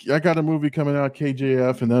got a movie coming out,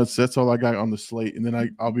 KJF, and that's all I got on the slate. And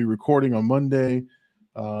then I'll be recording on Monday.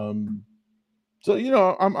 So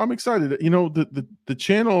I'm excited. The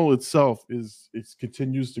channel itself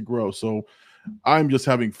continues to grow. So I'm just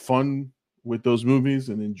having fun with those movies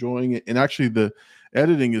and enjoying it. And actually, the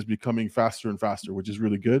editing is becoming faster and faster, which is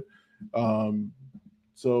really good.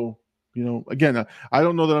 So again, I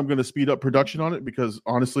don't know that I'm going to speed up production on it because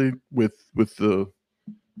honestly, with the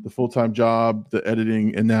full-time job, the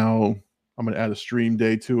editing, and now I'm going to add a stream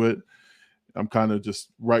day to it, I'm kind of just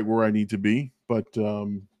right where I need to be. But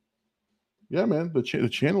yeah, man, the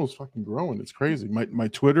channel is fucking growing. It's crazy. My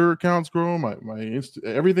Twitter account's growing. My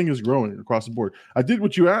everything is growing across the board. I did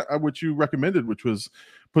what you recommended, which was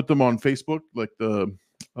put them on Facebook, like the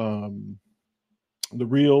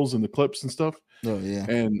reels and the clips and stuff. Oh yeah.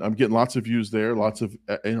 And I'm getting lots of views there. Lots of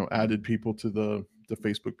added people to the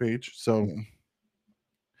Facebook page. So. Yeah.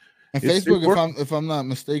 And Facebook, if I'm not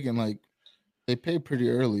mistaken, like they pay pretty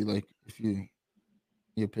early. Like if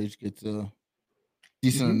your page gets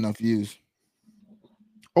decent enough views.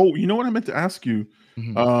 Oh, you know what I meant to ask you?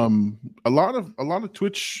 A lot of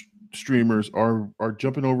Twitch streamers are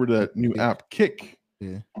jumping over to that new app, Kick.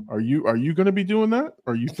 Yeah. Are you going to be doing that?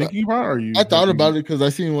 Are you thinking about it? Are you? I thought about it because I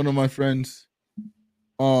seen one of my friends,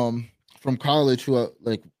 from college who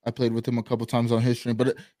I played with him a couple times on his stream,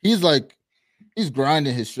 but he's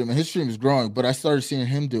grinding his stream and his stream is growing. But I started seeing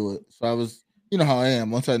him do it, so I was, how I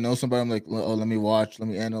am. Once I know somebody, I'm like, oh, let me watch, let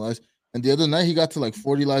me analyze. And the other night he got to like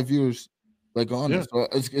 40 live viewers. On it. So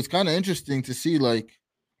it's kind of interesting to see. Like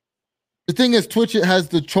the thing is, Twitch has has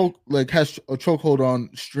a chokehold on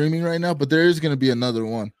streaming right now, but there is going to be another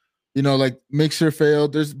one. Like Mixer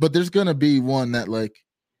failed. There's going to be one that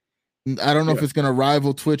I don't know if it's going to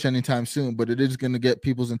rival Twitch anytime soon, but it is going to get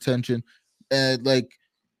people's attention. And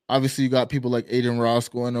obviously you got people like Aiden Ross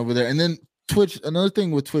going over there, and then Twitch. Another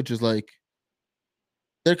thing with Twitch is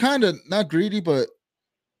they're kind of not greedy, but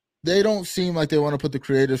they don't seem like they want to put the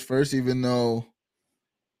creators first, even though,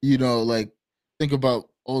 think about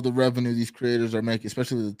all the revenue these creators are making,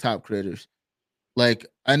 especially the top creators. Like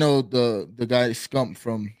I know the guy Scump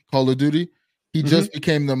from Call of Duty, he just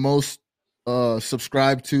became the most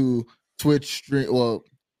subscribed to Twitch stream,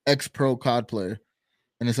 ex-pro COD player,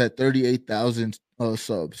 and it's at 38,000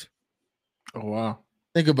 subs. Oh wow!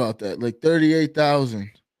 Think about that,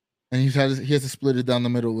 38,000, and he has to split it down the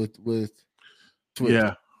middle with Twitch.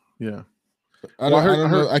 Yeah. I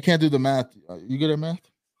don't know. I can't do the math. You good at math?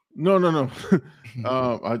 No.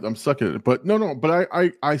 I'm sucking at it. But no. But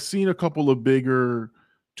I seen a couple of bigger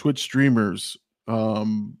Twitch streamers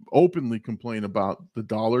openly complain about the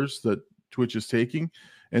dollars that Twitch is taking,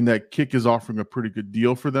 and that Kick is offering a pretty good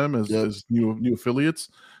deal for them as new affiliates.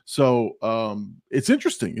 So it's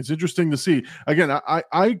interesting. It's interesting to see. Again,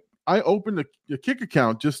 I opened a Kick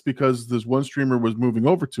account just because this one streamer was moving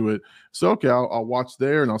over to it. So okay, I'll watch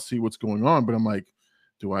there and I'll see what's going on. But I'm like,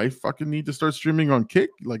 do I fucking need to start streaming on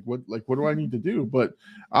Kick? What do I need to do? But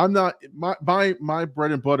I'm not. My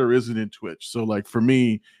bread and butter isn't in Twitch. So for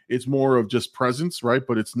me, it's more of just presence, right?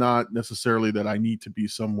 But it's not necessarily that I need to be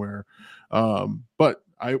somewhere. But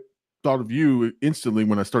I thought of you instantly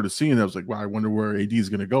when I started seeing that. I was like, wow, I wonder where AD is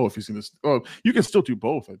going to go if he's going to. Oh, you can still do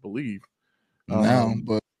both, I believe. Now,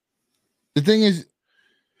 but. The thing is,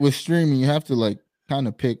 with streaming, you have to kind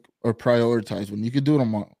of pick or prioritize one. You could do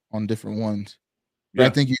it on different ones, but I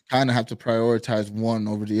think you kind of have to prioritize one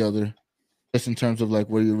over the other, just in terms of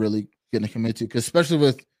where you're really going to commit to. Because especially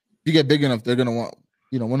if you get big enough, they're going to want,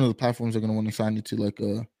 one of the platforms are going to want to sign you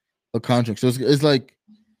to a contract. So it's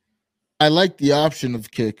I like the option of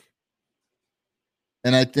Kick,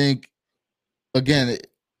 and I think again,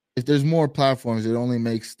 if there's more platforms, it only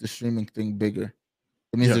makes the streaming thing bigger.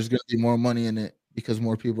 It means there's going to be more money in it because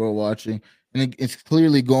more people are watching, and it's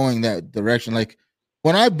clearly going that direction.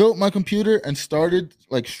 When I built my computer and started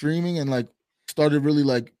streaming and started really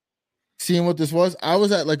seeing what this was, I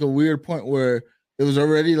was at like a weird point where it was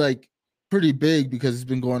already like pretty big because it's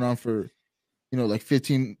been going on for, like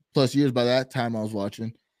 15 plus years by that time I was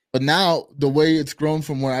watching. But now the way it's grown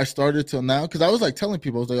from where I started till now, because I was like telling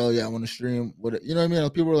people, I was like, oh yeah, I want to stream. What, you know what I mean?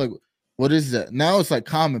 Like, people were like, what is that? Now it's like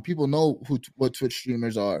common. People know what Twitch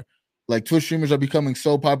streamers are. Like, Twitch streamers are becoming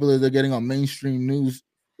so popular, they're getting on mainstream news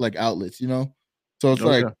like outlets, So it's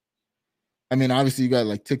like, yeah. I mean, obviously you got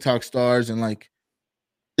like TikTok stars and like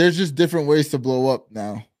there's just different ways to blow up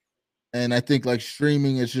now. And I think like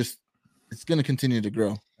streaming is just, it's going to continue to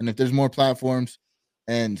grow. And if there's more platforms,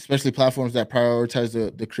 and especially platforms that prioritize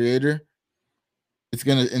the creator, it's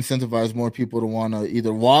going to incentivize more people to want to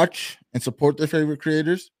either watch and support their favorite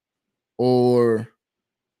creators or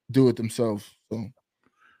do it themselves. So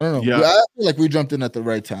I don't know. Yeah. I feel like we jumped in at the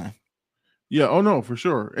right time. Yeah. Oh no, for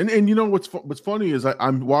sure. And you know what's funny is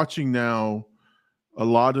I'm watching now a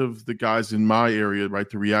lot of the guys in my area, right?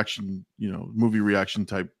 The reaction, movie reaction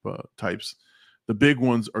types. The big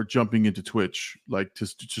ones are jumping into Twitch, like to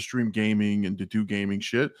stream gaming and to do gaming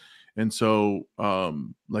shit. And so,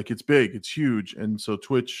 like, it's big, it's huge, and so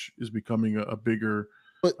Twitch is becoming a bigger.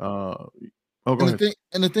 But, go ahead.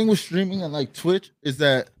 The thing with streaming and like Twitch is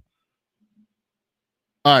that,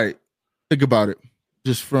 all right, think about it.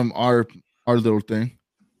 Just from our little thing,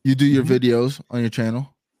 you do your videos on your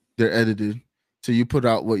channel, they're edited, so you put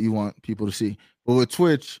out what you want people to see. But with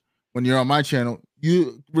Twitch, when you're on my channel,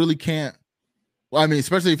 you really can't. Well, I mean,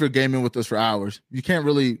 especially if you're gaming with us for hours, you can't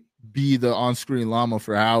really be the on-screen llama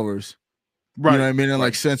for hours. Right. You know what I mean? And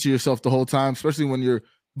like censor yourself the whole time, especially when you're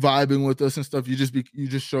vibing with us and stuff. You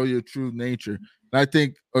just show your true nature. And I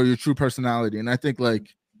think, or your true personality. And I think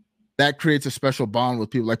like that creates a special bond with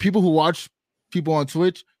people. Like, people who watch people on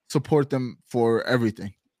Twitch support them for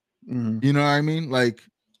everything. Mm-hmm. You know what I mean? Like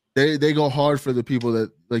they go hard for the people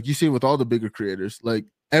that, like, you see with all the bigger creators, like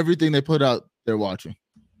everything they put out, they're watching.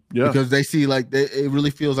 Yeah, because they see like it really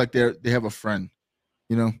feels like they have a friend,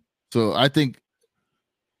 So I think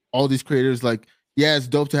all these creators, like, yeah, it's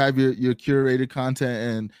dope to have your curated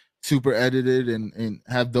content and super edited and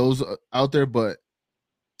have those out there, but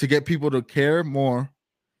to get people to care more,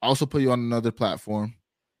 also put you on another platform.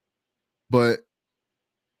 But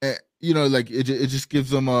like it just gives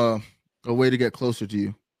them a way to get closer to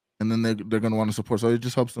you, and then they're gonna want to support. So it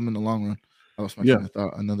just helps them in the long run. That was my kind of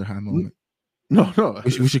thought. Another high moment. No.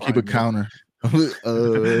 We should keep a counter. That's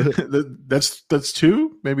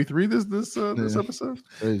 2, maybe 3 this episode.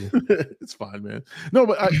 It's fine, man. No,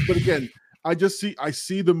 but again, I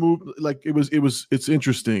see the move. Like, it's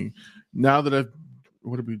interesting. Now that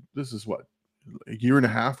this is what, a year and a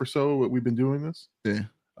half or so we've been doing this. Yeah.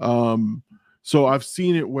 So I've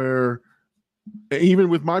seen it where, even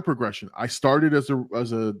with my progression, I started as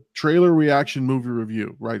a trailer reaction movie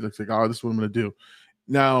review, right? Like, oh, this is what I'm going to do.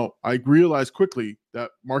 Now I realized quickly that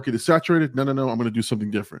market is saturated. No, I'm going to do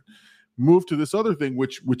something different. Move to this other thing,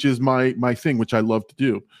 which is my thing, which I love to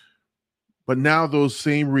do. But now those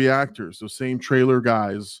same reactors, those same trailer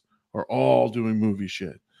guys, are all doing movie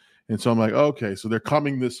shit. And so I'm like, okay, so they're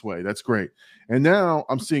coming this way. That's great. And now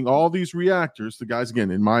I'm seeing all these reactors, the guys,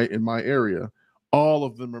 again, in my area, all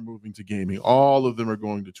of them are moving to gaming. All of them are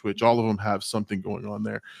going to Twitch. All of them have something going on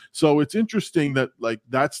there. So it's interesting that, like,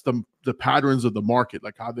 that's the patterns of the market,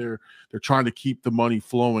 like how they're trying to keep the money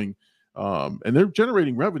flowing, and they're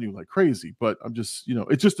generating revenue like crazy. But I'm just,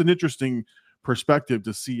 it's just an interesting perspective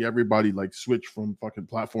to see everybody like switch from fucking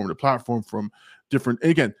platform to platform, from different,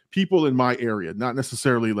 again, people in my area, not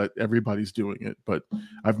necessarily like everybody's doing it, but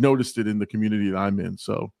I've noticed it in the community that I'm in.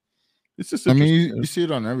 So it's just, I mean, you see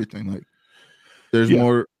it on everything. Like, there's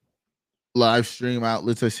more live stream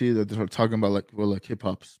outlets I see that they're talking about, like hip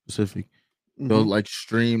hop specific. They'll like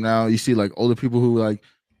stream now. You see like older people who like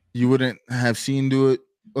you wouldn't have seen do it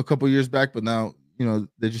a couple years back, but now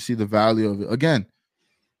they just see the value of it. Again,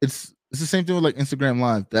 it's the same thing with like Instagram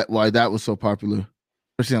Live. Why that was so popular,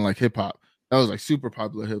 especially in like hip hop. That was like super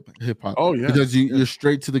popular hip hop. Oh yeah, because you're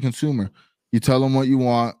straight to the consumer. You tell them what you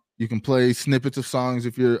want. You can play snippets of songs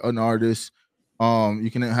if you're an artist. You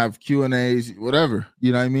can have Q&As, whatever.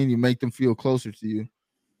 You know what I mean? You make them feel closer to you,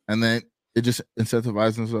 and then it just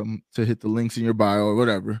incentivizes them to hit the links in your bio or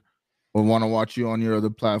whatever, or want to watch you on your other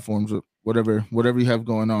platforms or whatever you have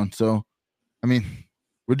going on. So, I mean,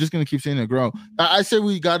 we're just gonna keep seeing it grow. I say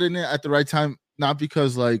we got in it at the right time, not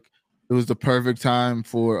because like it was the perfect time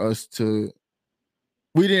for us to.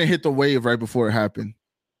 We didn't hit the wave right before it happened,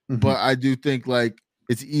 but I do think like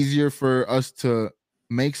it's easier for us to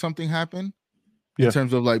make something happen. In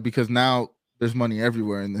terms of like, because now there's money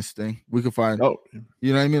everywhere in this thing. We could find,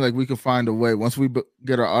 you know what I mean? Like, we could find a way. Once we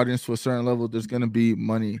get our audience to a certain level, there's going to be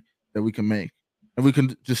money that we can make. and we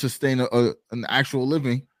can just sustain an actual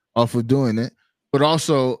living off of doing it. But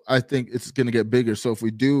also, I think it's going to get bigger. So if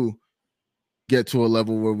we do get to a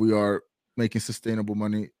level where we are making sustainable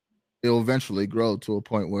money, it'll eventually grow to a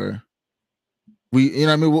point where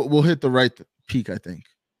we'll hit the right peak, I think.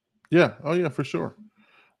 Yeah. Oh yeah, for sure.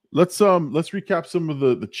 Let's recap some of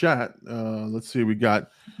the chat. Let's see. We got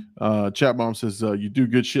Chat Mom says you do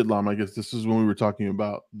good shit, Llama. I guess this is when we were talking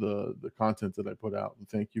about the content that I put out.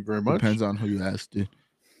 Thank you very much. Depends on who you ask, dude.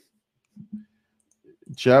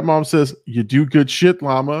 Chat Mom says you do good shit,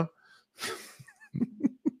 Llama.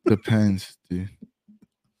 Depends, dude.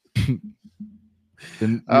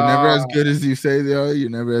 You're never as good as you say they are. You're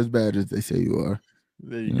never as bad as they say you are.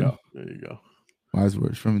 There you go. There you go. Wise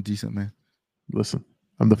words from a decent man. Listen,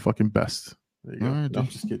 I'm the fucking best. There you go. Right, no, I'm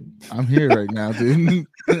just kidding. I'm here right now, dude.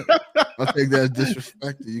 I'll take that as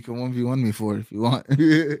disrespect. You can 1v1 me for it if you want.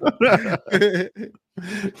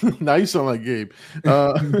 Now you sound like Gabe.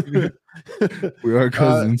 We are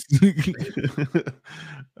cousins.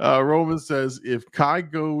 Roman says, if Kai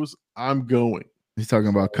goes, I'm going. He's talking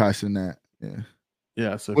about Kai Cenat. Yeah.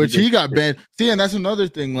 Yeah. So which he got banned. See, and that's another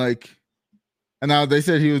thing. Like, and now they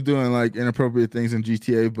said he was doing like inappropriate things in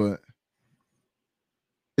GTA, but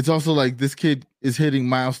it's also like this kid is hitting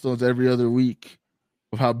milestones every other week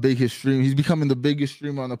of how big his stream. He's becoming the biggest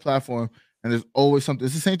streamer on the platform, and there's always something.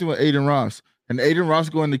 It's the same thing with Aiden Ross. And Aiden Ross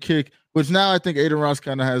going to kick, which now I think Aiden Ross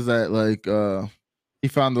kind of has that like he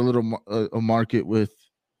found a little a market with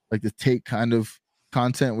like the take kind of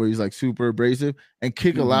content where he's like super abrasive, and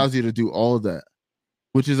Kick allows you to do all of that,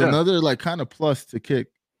 which is another like kind of plus to Kick,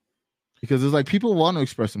 because it's like people want to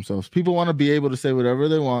express themselves. People want to be able to say whatever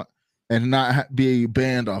they want and not be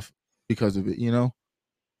banned off because of it, you know?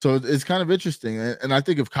 So it's kind of interesting. And I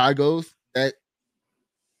think if Kai goes, that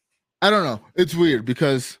I don't know. It's weird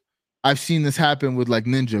because I've seen this happen with like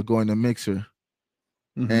Ninja going to Mixer,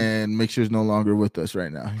 and Mixer's no longer with us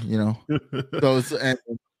right now, you know?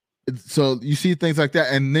 So you see things like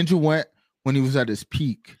that. And Ninja went when he was at his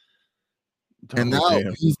peak. And now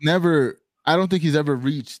he's never, I don't think he's ever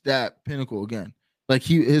reached that pinnacle again. Like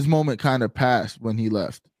his moment kind of passed when he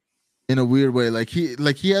left in a weird way. Like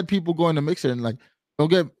he had people going to Mixer and like,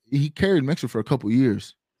 he carried Mixer for a couple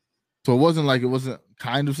years. So it wasn't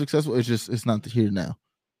kind of successful. It's not here now.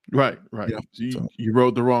 Right. Yeah, you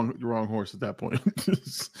rode the wrong horse at that point.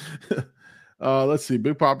 Let's see.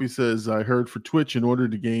 Big Poppy says, I heard for Twitch, in order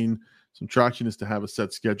to gain some traction is to have a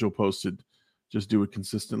set schedule posted. Just do it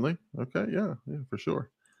consistently. Okay, yeah, for sure.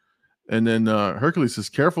 And then Hercules says,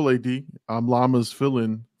 careful, AD. I'm Llama's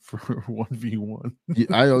fill-in for 1v1.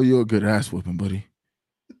 I owe you a good ass whooping, buddy.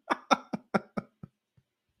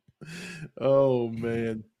 Oh,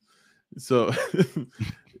 man. So,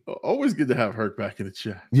 always good to have Herc back in the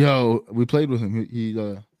chat. Yo, we played with him.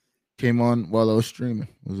 He came on while I was streaming.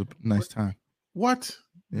 It was a nice time. What?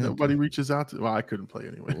 Yeah, nobody reaches out to. Well, I couldn't play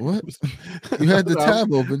anyway. What? You had the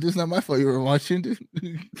tab open. This is not my fault. You were watching, dude.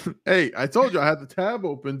 Hey, I told you I had the tab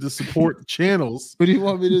open to support the channels. What do you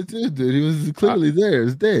want me to do, dude? He was clearly there.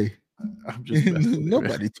 It's day. I'm just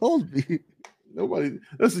nobody told me. Nobody.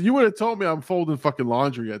 Listen, you would have told me I'm folding fucking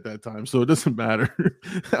laundry at that time, so it doesn't matter.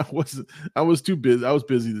 I was too busy. I was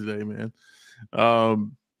busy today, man.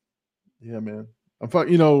 Yeah, man.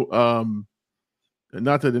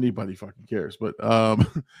 Not that anybody fucking cares, but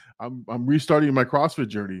I'm restarting my CrossFit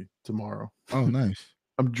journey tomorrow. Oh, nice.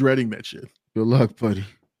 I'm dreading that shit. Good luck, buddy.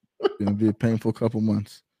 It's gonna be a painful couple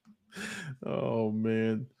months. Oh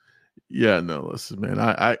man. Yeah, no, listen, man.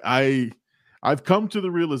 I've come to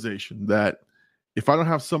the realization that if I don't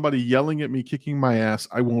have somebody yelling at me, kicking my ass,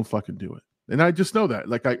 I won't fucking do it. And I just know that.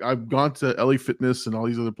 Like I've gone to LA Fitness and all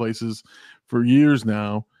these other places for years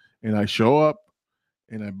now, and I show up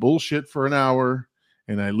and I bullshit for an hour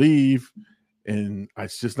and I leave, and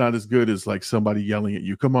it's just not as good as like somebody yelling at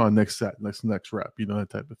you. Come on, next set, next rep, that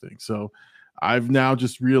type of thing. So I've now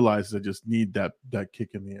just realized I just need that kick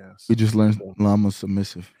in the ass. We just learned Llama's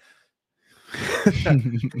submissive.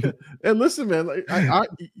 And listen, man, like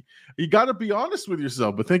you got to be honest with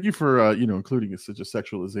yourself. But thank you for including such a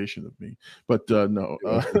sexualization of me. But no,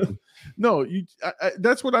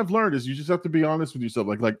 that's what I've learned is you just have to be honest with yourself.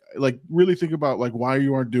 Like really think about like why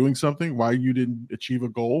you aren't doing something, why you didn't achieve a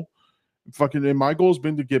goal. And my goal has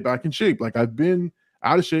been to get back in shape. Like I've been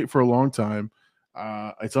out of shape for a long time.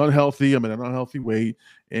 It's unhealthy. I'm at an unhealthy weight,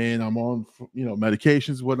 and I'm on,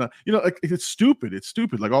 medications and whatnot. Like it's stupid. It's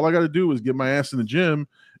stupid. Like all I got to do is get my ass in the gym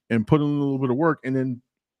and put in a little bit of work, and then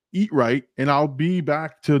eat right, and I'll be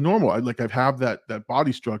back to normal. I have that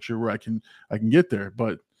body structure where I can get there.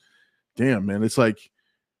 But damn, man, it's like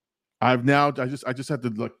I just had to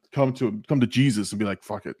like come to Jesus and be like,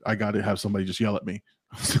 fuck it, I got to have somebody just yell at me.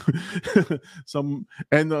 The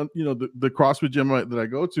CrossFit gym that I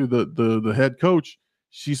go to, the head coach,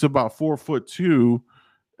 she's about 4'2"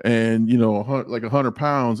 and like 100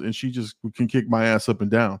 pounds, and she just can kick my ass up and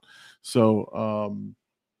down. So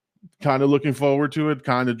kind of looking forward to it,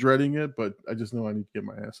 kind of dreading it, but I just know I need to get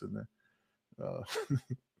my ass in there.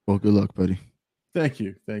 Well, good luck, buddy. Thank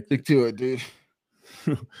you. Stick to it, dude.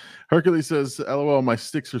 Hercules says, LOL, my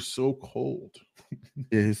sticks are so cold.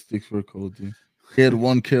 Yeah, his sticks were cold, dude. He had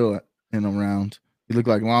 1 kill in a round. He looked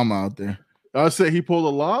like Llama out there. I say he pulled a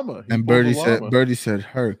llama. And Birdie said,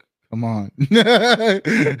 Herc, come on.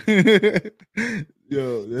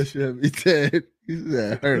 Yo, that should have me dead. He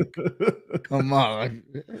said, Herc, come on.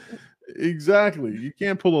 Exactly. You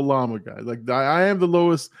can't pull a llama, guys. Like I am the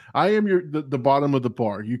lowest. I am the bottom of the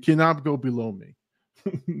bar. You cannot go below me.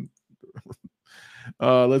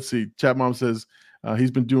 Let's see. Chat Mom says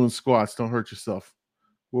he's been doing squats. Don't hurt yourself.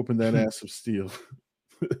 Whooping that ass of steel.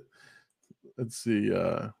 Let's see.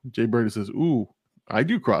 Jay Birdie says, "Ooh, I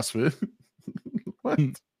do CrossFit." What?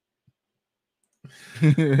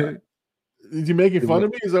 Is he making fun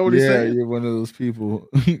of me? Is that what he's saying? Yeah, you're one of those people.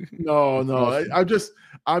 No.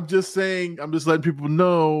 I'm just saying. I'm just letting people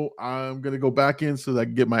know I'm gonna go back in so that I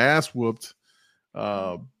can get my ass whooped.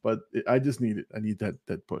 But I just need it. I need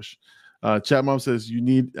that push. Chat Mom says you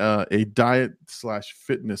need a diet /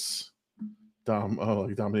 fitness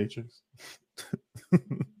like dominatrix.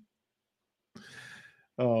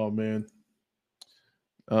 Oh man.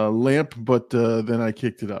 Lamp, but then I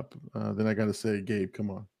kicked it up. Then I gotta say, Gabe,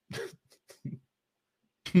 come on.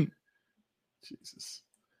 Jesus.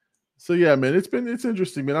 So yeah, man, it's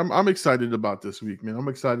interesting, man. I'm excited about this week, man. I'm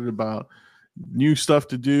excited about new stuff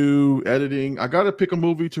to do, editing. I got to pick a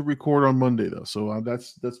movie to record on Monday though, so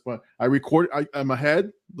that's why I'm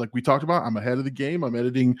ahead, like we talked about. I'm ahead of the game. I'm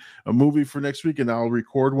editing a movie for next week, and I'll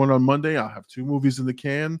record one on Monday. I'll have 2 movies in the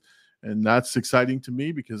can, and that's exciting to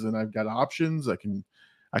me because then I've got options. I can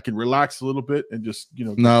relax a little bit and just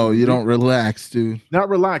No, you don't relax, dude. Not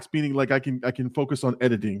relax, meaning like I can focus on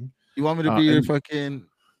editing. You want me to be your content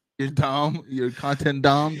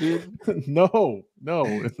dom, dude? No.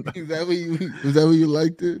 Is that what you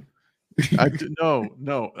liked it?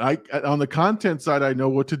 No. I on the content side, I know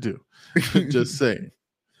what to do. Just saying.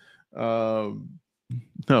 No,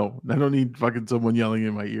 I don't need fucking someone yelling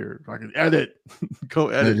in my ear. Fucking edit. Go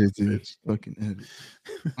edit. Dude. Fucking edit.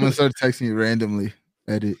 I'm gonna start texting you randomly.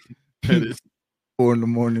 Edit. 4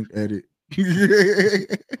 a.m. Edit.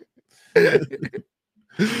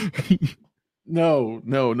 No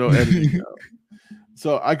editing. No.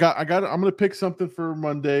 So I'm gonna pick something for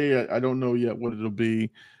Monday. I don't know yet what it'll be.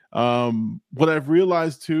 What I've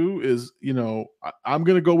realized too is, I'm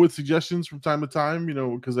gonna go with suggestions from time to time,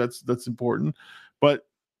 because that's important. But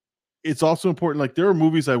it's also important, like there are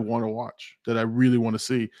movies I want to watch that I really want to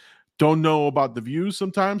see. Don't know about the views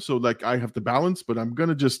sometimes, so like I have to balance, but I'm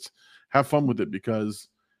gonna just have fun with it because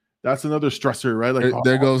that's another stressor, right? Like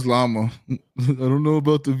there goes Llama. I don't know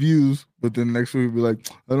about the views, but then next week we'll be like,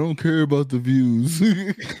 I don't care about the views.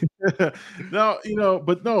 No,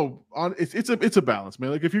 it's a balance, man.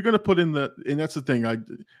 Like if you're gonna put in and that's the thing. If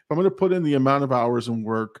I'm gonna put in the amount of hours and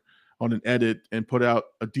work on an edit and put out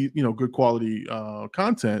a good quality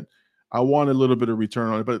content, I want a little bit of return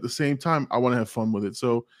on it, but at the same time, I want to have fun with it.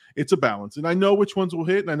 So it's a balance, and I know which ones will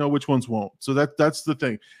hit, and I know which ones won't. So that's the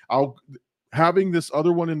thing. Having this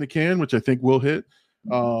other one in the can, which I think will hit.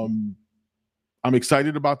 I'm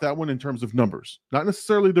excited about that one in terms of numbers, not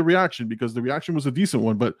necessarily the reaction, because the reaction was a decent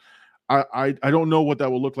one, but I don't know what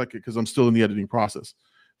that will look like because I'm still in the editing process.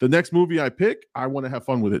 The next movie I pick, I want to have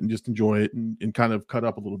fun with it and just enjoy it and kind of cut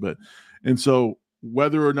up a little bit. And so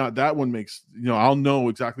whether or not that one makes, I'll know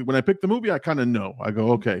exactly when I pick the movie. I kind of know. I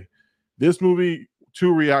go, okay, this movie,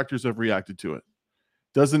 2 reactors have reacted to it.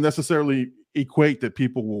 Doesn't necessarily equate that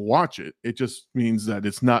people will watch it. It just means that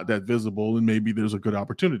it's not that visible and maybe there's a good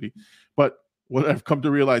opportunity. But what I've come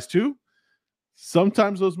to realize too,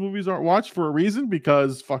 sometimes those movies aren't watched for a reason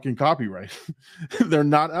because fucking copyright. They're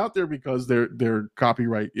not out there because they're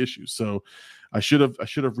copyright issues. So I should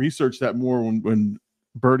have researched that more when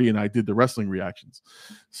Birdie and I did the wrestling reactions.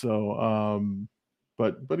 So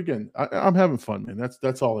but again, I'm having fun, man.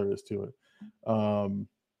 That's all there is to it.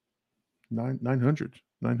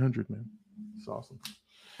 900, man. It's awesome.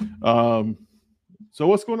 So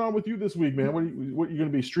what's going on with you this week, man? What are you going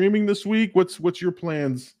to be streaming this week? What's your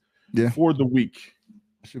plans for the week?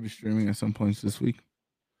 I should be streaming at some points this week.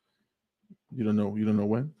 You don't know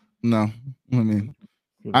when? No. I mean,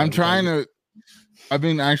 I've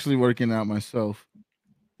been actually working out myself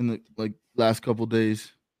in the last couple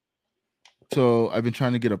days. So I've been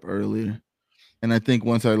trying to get up earlier, and I think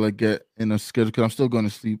once I like get in a schedule, because I'm still going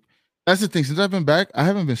to sleep. That's the thing. Since I've been back, I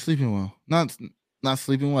haven't been sleeping well. Not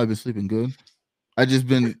sleeping well. I've been sleeping good. I just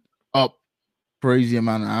been up crazy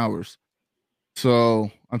amount of hours.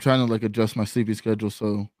 So I'm trying to like adjust my sleeping schedule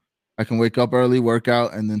so I can wake up early, work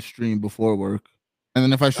out, and then stream before work. And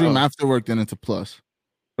then if I stream after work, then it's a plus.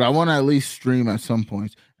 But I want to at least stream at some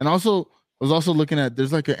points. And also, I was also looking at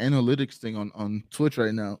there's like an analytics thing on Twitch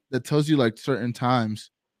right now that tells you like certain times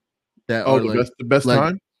that are like the best like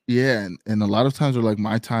time. yeah, and a lot of times are like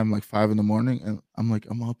my time, like 5 in the morning, and I'm like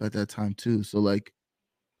I'm up at that time too. So like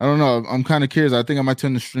I don't know. I'm kind of curious. I think I might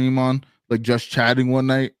turn the stream on, like just chatting one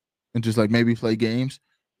night and just like maybe play games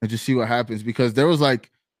and just see what happens. Because there was like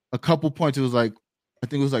a couple points. It was like, I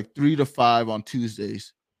think it was like 3 to 5 on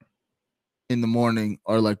Tuesdays in the morning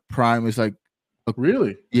or like prime. It's like,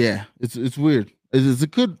 Really? yeah, it's weird. It's a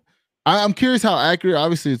good, I'm curious how accurate.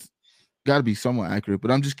 Obviously, it's got to be somewhat accurate,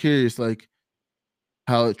 but I'm just curious like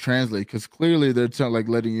how it translates. Because clearly they're like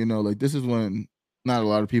letting you know, like this is when not a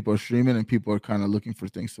lot of people are streaming and people are kind of looking for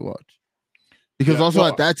things to watch. Because also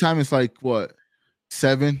at that time it's like what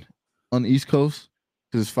 7 on the East Coast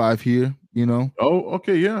because it's 5 here, you know. Oh,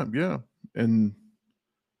 okay, yeah, and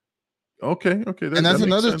okay, and that's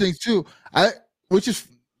another thing too. Which is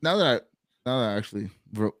now that I actually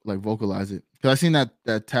like vocalize it because I seen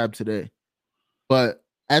that tab today, but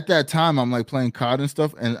at that time I'm like playing COD and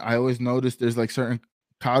stuff, and I always notice there's like certain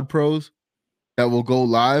COD pros that will go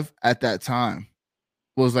live at that time.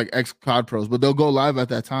 Was like ex COD pros, but they'll go live at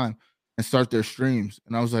that time and start their streams.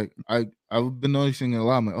 And I was like, I've been noticing it a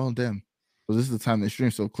lot. I'm like, oh damn, so this is the time they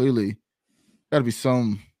stream. So clearly, got to be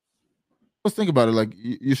some. Let's think about it. Like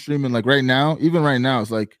you're streaming like right now. Even right now,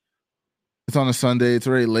 it's like it's on a Sunday. It's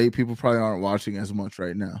already late. People probably aren't watching as much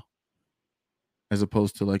right now, as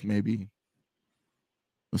opposed to like maybe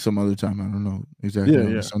some other time. I don't know exactly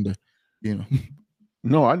on a Sunday. You know.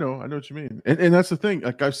 No, I know what you mean, and that's the thing.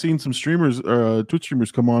 Like I've seen some streamers, Twitch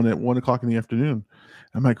streamers, come on at 1 o'clock in the afternoon.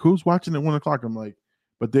 I'm like, who's watching at 1 o'clock? I'm like,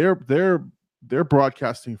 but they're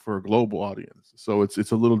broadcasting for a global audience, so it's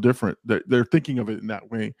a little different. They're thinking of it in that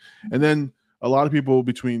way. And then a lot of people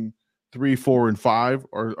between 3, 4, and 5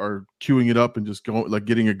 are queuing it up and just going like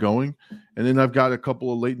getting it going. And then I've got a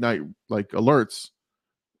couple of late night like alerts,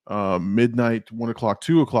 midnight, 1 o'clock,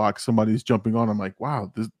 2 o'clock. Somebody's jumping on. I'm like,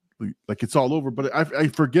 wow, this. Like it's all over, but I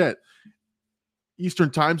forget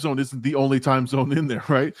Eastern time zone isn't the only time zone in there,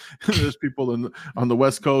 right? There's people on the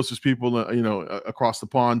West Coast. There's people, across the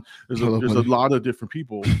pond. There's a lot of different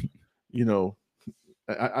people. You know,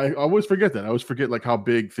 I always forget that. I always forget like how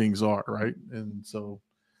big things are, right? And so,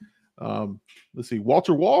 let's see,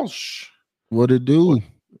 Walter Walsh. What it do?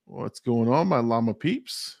 What's going on, my llama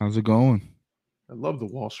peeps? How's it going? I love the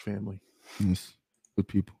Walsh family. Yes, good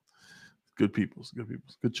people. Good peoples.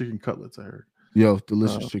 Good chicken cutlets, I heard. Yo,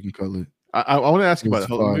 delicious chicken cutlet. I want to ask you about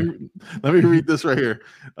it. Let me read this right here.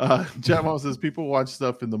 Chat Mom says people watch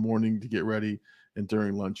stuff in the morning to get ready and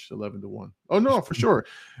during lunch, 11 to 1. Oh no, for sure.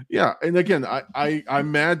 Yeah. And again,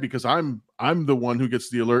 I'm mad because I'm the one who gets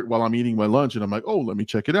the alert while I'm eating my lunch, and I'm like, oh, let me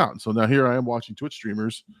check it out. And so now here I am watching Twitch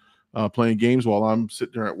streamers playing games while I'm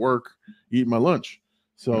sitting there at work eating my lunch.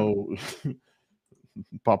 So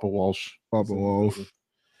Papa Walsh.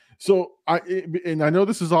 So I know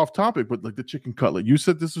this is off topic, but like the chicken cutlet, you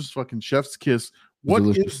said this was fucking chef's kiss. What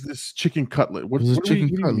is this chicken cutlet? What is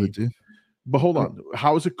chicken cutlet, dude? But hold on,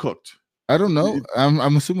 how is it cooked? I don't know.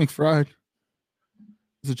 I'm assuming fried.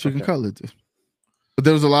 It's a chicken cutlet, dude. But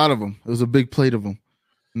there was a lot of them. It was a big plate of them.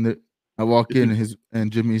 And I walk in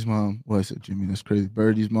and Jimmy's mom. Well, I said Jimmy. That's crazy.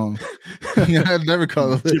 Birdie's mom. I'd never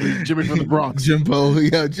call her Jimmy from the Bronx. Jimbo.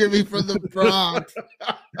 Yeah, Jimmy from the Bronx.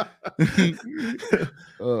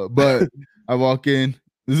 But I walk in.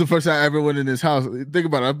 This is the first time I ever went in his house. Think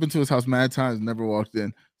about it. I've been to his house mad times, never walked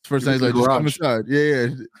in. First time he's like, just come inside. Yeah.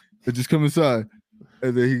 Just come inside.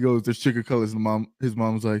 And then he goes, there's chicken cutlets. And his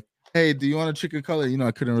mom was like, hey, do you want a chicken cutlet? You know,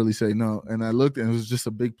 I couldn't really say no. And I looked and it was just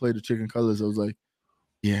a big plate of chicken cutlets. I was like,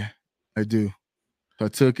 yeah, I do. So I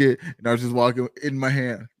took it and I was just walking in my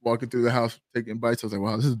hand, walking through the house, taking bites. I was like,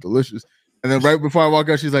 wow, this is delicious. And then right before I walk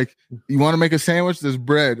out, she's like, you want to make a sandwich? There's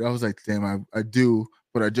bread. I was like, damn, I do,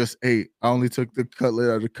 but I just ate. I only took the cutlet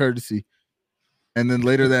out of courtesy. And then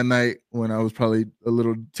later that night, when I was probably a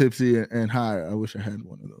little tipsy and high, I wish I had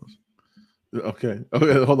one of those. Okay,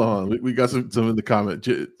 hold on. We got some in the comment.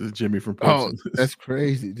 Jimmy from Parsons. Oh, that's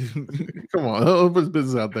crazy, dude. Come on, don't put his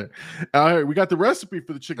business out there. All right, we got the recipe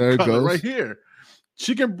for the chicken cutlet right here.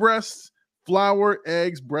 Chicken breasts, flour,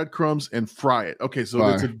 eggs, breadcrumbs, and fry it. Okay, so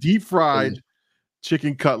it's a deep fried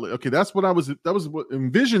chicken cutlet. Okay, that's what I was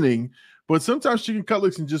envisioning But sometimes chicken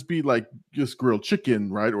cutlets can just be like just grilled chicken,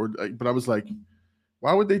 right? Or but I was like,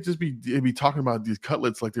 why would they just be talking about these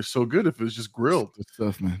cutlets like they're so good if it was just grilled? Good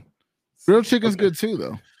stuff, man. Grilled chicken's good too,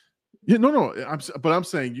 though. Yeah, no. I'm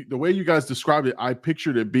saying the way you guys described it, I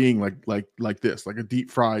pictured it being like this, like a deep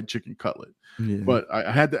fried chicken cutlet. Yeah. But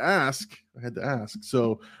I had to ask.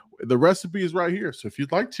 So the recipe is right here. So if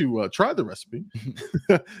you'd like to try the recipe,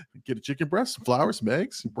 get a chicken breast, some flour, some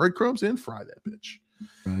eggs, some breadcrumbs, and fry that bitch.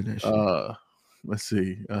 Fry that shit. Let's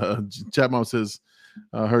see. Chat Mom says,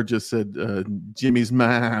 her just said Jimmy's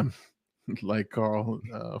mom, like Carl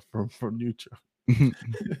from Neutron.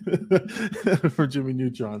 For Jimmy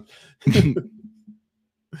Neutron.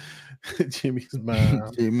 Jimmy's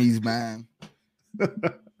mom. Jimmy's mom.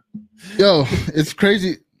 Yo, it's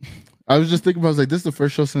crazy. I was just thinking about, I was like, this is the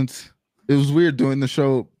first show since it was weird doing the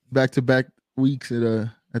show back-to-back weeks at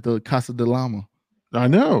the Casa de Llama. I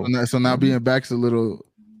know. So now being back's a little,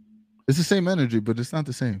 it's the same energy, but it's not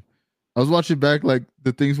the same. I was watching back like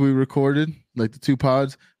the things we recorded, like the 2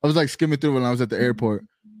 pods. I was like skimming through when I was at the airport,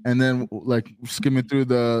 and then like skimming through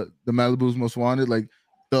the Malibu's Most Wanted. Like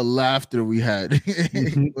the laughter we had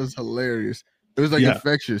it was hilarious. It was like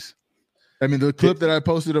infectious. I mean, the clip that I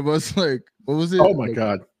posted of us, like, what was it? Oh my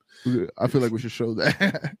God. I feel like we should show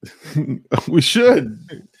that. We should.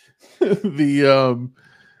 Was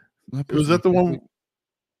that the one?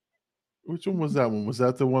 Which one was that one? Was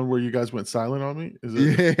that the one where you guys went silent on me? Is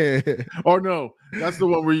it? Yeah. Or no, that's the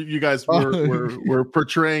one where you guys were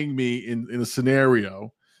portraying me in a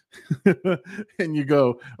scenario, and you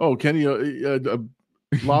go, "Oh, Kenny,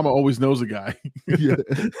 Llama always knows a guy," Yeah.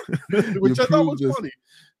 which I thought was funny.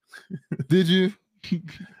 Did you? You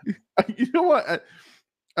know what?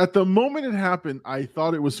 At the moment it happened, I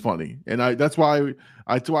thought it was funny, and that's why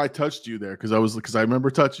I touched you there because I remember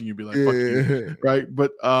touching you, be like, "Fuck you," right?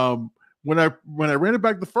 But when I ran it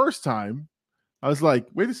back the first time, I was like,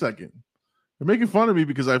 "Wait a second, they're making fun of me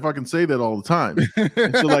because I fucking say that all the time."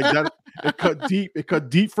 And so like that, it cut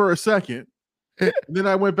deep for a second, and then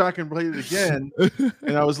I went back and played it again,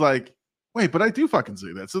 and I was like, "Wait, but I do fucking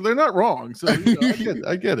say that, so they're not wrong." So I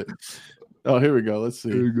get it. Oh, here we go. Let's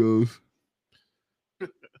see. Here it goes.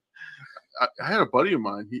 I had a buddy of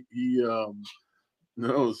mine. He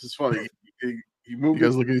no, this is funny. He moved. You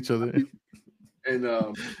guys look at each other, and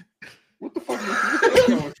what the fuck? What's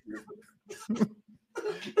going on with you?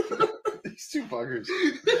 These two fuckers.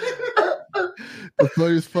 The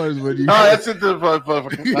funniest part is when you. Oh, that's it. Right there.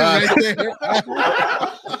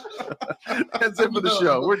 That's it for the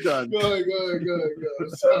show. We're done. Go.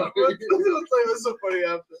 Sorry. That's so funny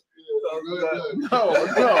after. No.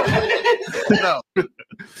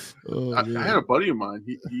 Oh, I had a buddy of mine.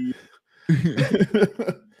 He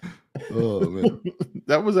Oh man,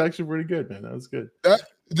 that was actually pretty good, man. That was good.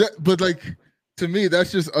 But like to me,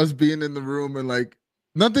 that's just us being in the room and like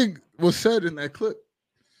nothing was said in that clip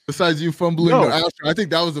besides you fumbling the outro. I think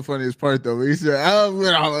that was the funniest part though. He said, I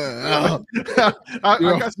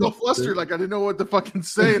got so flustered, like I didn't know what to fucking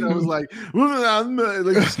say, and I was like,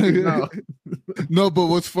 no. But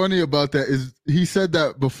what's funny about that is he said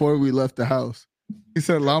that before we left the house. He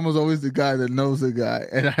said Llama's always the guy that knows the guy,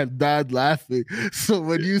 and I died laughing. So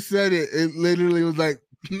when you said it, it literally was like,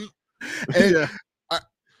 and yeah.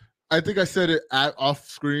 I think I said it off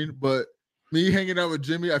screen, but me hanging out with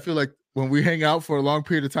Jimmy, I feel like when we hang out for a long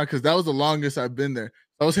period of time, because that was the longest I've been there.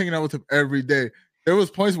 I was hanging out with him every day. There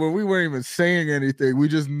was points where we weren't even saying anything. We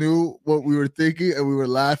just knew what we were thinking, and we were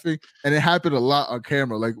laughing. And it happened a lot on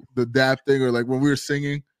camera, like the dab thing, or like when we were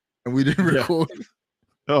singing and we didn't record.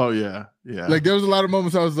 Oh yeah. Like there was a lot of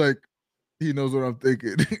moments I was like, he knows what I'm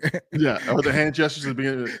thinking. Yeah, or the hand gestures at the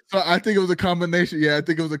beginning. So I think it was a combination. Yeah, I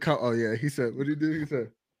think it was oh yeah. He said, what did he do? He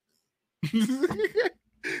said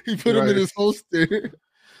he put him in his holster.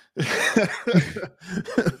 That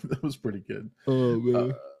was pretty good. Oh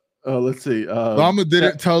man. Let's see. Llama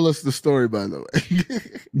didn't tell us the story, by the way.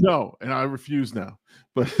 No, and I refuse now.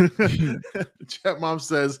 But Chat Mom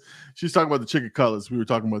says she's talking about the chicken cutlets. We were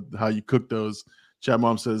talking about how you cook those. Chat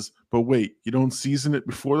Mom says, but wait, you don't season it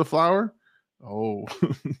before the flour? Oh,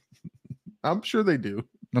 I'm sure they do.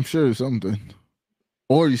 I'm sure it's something.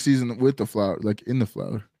 Or you season it with the flour, like in the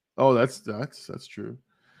flour. Oh, that's true.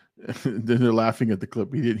 Then they're laughing at the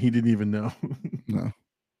clip. He didn't even know. No.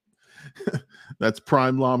 That's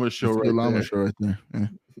prime Llama show right there. Llama show right there. Yeah.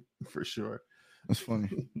 For sure. That's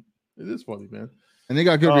funny. It is funny, man. And they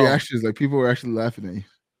got good reactions. Like people were actually laughing at you.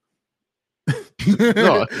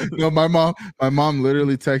 No, my mom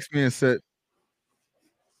literally texted me and said,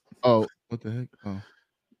 "Oh, what the heck? Oh,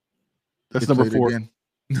 that's number 4. Again.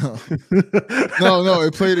 No, no.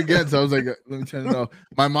 It played again. So I was like, let me turn it off.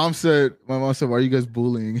 My mom said, "Why are you guys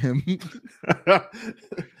bullying him?" like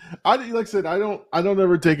I said, I don't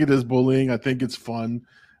ever take it as bullying. I think it's fun.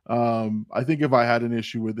 I think if I had an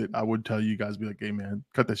issue with it, I would tell you guys, be like, "Hey, man,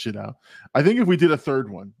 cut that shit out." I think if we did a third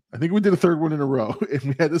one, in a row, if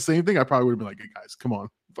we had the same thing, I probably would have been like, "Hey, guys, come on,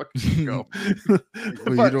 fucking go."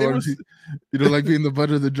 But you don't like being the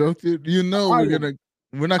butt of the joke, dude. You know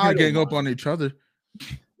we're not gonna gang up on each other.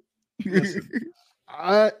 Listen,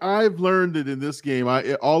 I've learned that in this game,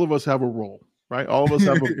 all of us have a role, right? All of us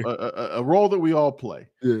have a role that we all play.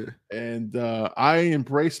 Yeah. And I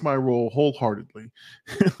embrace my role wholeheartedly.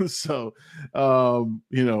 So, and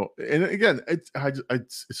again, it's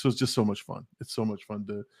just so much fun. It's so much fun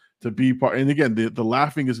to be part. And again, the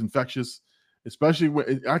laughing is infectious, especially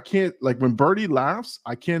when I can't, like, when Birdie laughs,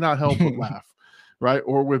 I cannot help but laugh. Right.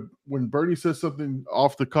 Or when Birdie says something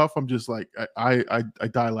off the cuff, I'm just like, I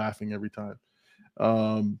die laughing every time.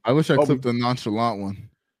 I wish I clipped the nonchalant one.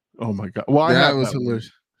 Oh my God. Well, that was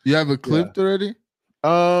hilarious. You have it clipped already?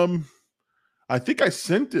 I think I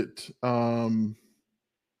sent it. I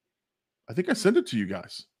think I sent it to you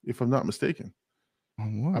guys, if I'm not mistaken.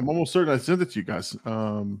 I'm almost certain I sent it to you guys.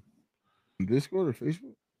 Discord or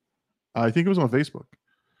Facebook? I think it was on Facebook.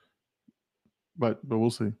 But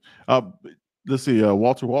we'll see. Let's see.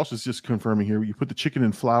 Walter Walsh is just confirming here. You put the chicken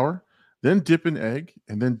in flour, then dip in egg,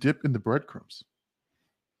 and then dip in the breadcrumbs.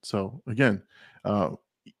 So again,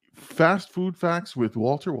 fast food facts with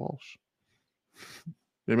Walter Walsh.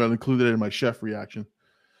 Maybe I'll include it in my chef reaction.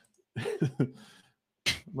 I'm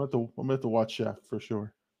at the watch Chef for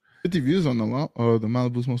sure. 50 views on the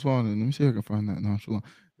Malibu's Most Wanted. Let me see if I can find that nonchalant.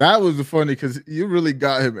 That was the funny because you really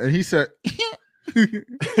got him, and he said,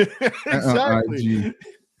 "Exactly."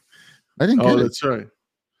 I didn't get it. That's right.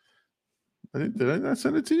 Did I not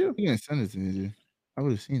send it to you? You didn't send it to me, dude. I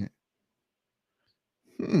would have seen it.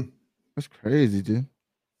 That's crazy, dude.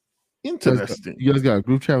 Interesting. You guys got a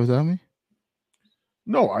group chat without me?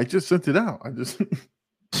 No, I just sent it out. I just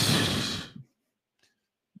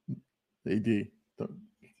AD,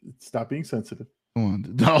 stop being sensitive. Come on,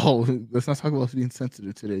 dude. No, let's not talk about being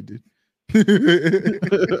sensitive today, dude. At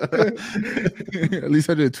least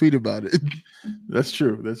I didn't tweet about it. That's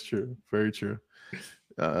true. That's true. Very true.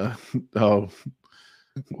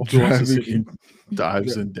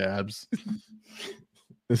 Dives and dabs.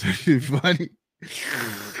 That's actually funny.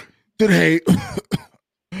 Today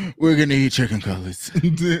we're gonna eat chicken cutlets.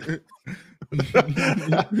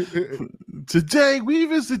 Today we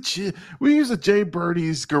visit Jay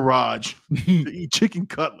Birdie's garage to eat chicken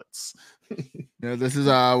cutlets. This is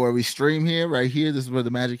where we stream here, right here. This is where the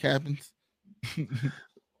magic happens. You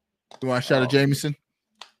want a shot of Jameson?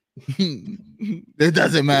 It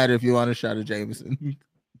doesn't matter if you want a shot of Jameson.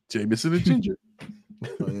 Jameson and ginger.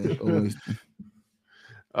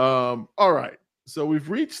 All right. So we've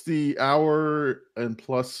reached the hour and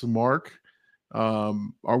plus mark. Are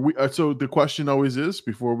we? So the question always is,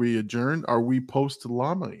 before we adjourn, are we post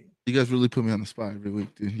Llama? You guys really put me on the spot every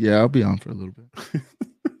week, dude. Yeah, I'll be on for a little bit.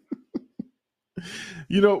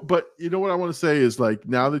 But you know what I want to say is, like,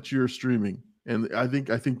 now that you're streaming, and I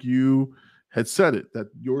think you had said it, that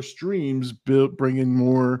your streams bring in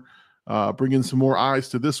some more eyes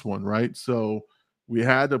to this one, right? So we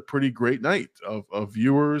had a pretty great night of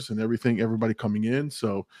viewers and everybody coming in.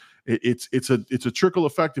 So it's a trickle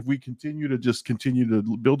effect if we continue to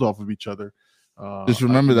build off of each other. Just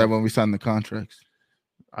remember that when we sign the contracts.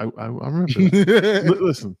 I remember that.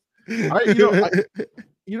 Listen,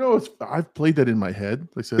 I've played that in my head.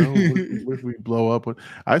 They said, "Oh, what if we blow up?"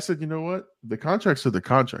 I said, "You know what? The contracts are the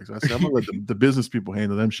contracts." I said, "I'm gonna let the business people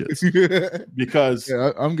handle them shits because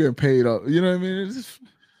I'm getting paid up." You know what I mean?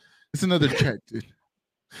 It's another check, dude.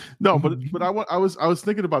 No, but I was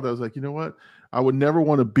thinking about that. I was like, you know what? I would never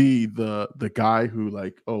want to be the guy who,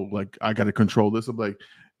 like, I got to control this. I'm like,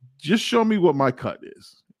 just show me what my cut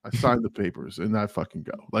is. I sign the papers and I fucking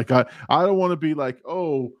go. Like, I don't want to be like,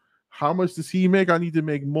 oh, how much does he make? I need to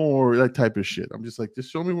make more, that type of shit. I'm just like, just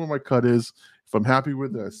show me what my cut is. If I'm happy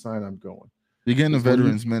with it, I sign, I'm going. You're getting a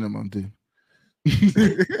veteran's minimum, dude.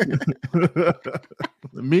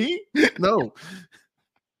 Me? No.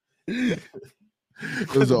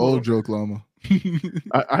 It was an old joke, Llama.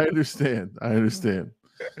 I understand. But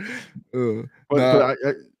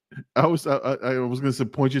I was going to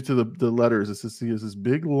point you to the letters. It says, see, this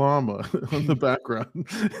big llama on the background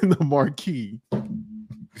in the marquee.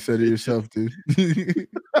 You said it yourself, dude. You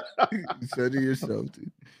said it yourself,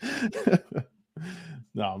 dude.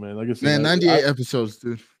 No, man. Like I said, man, 98 episodes,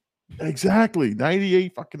 dude. Exactly,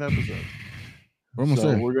 98 fucking episodes. We're almost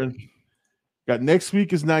there. We're gonna, Got next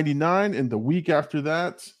week is 99, and the week after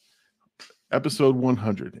that, episode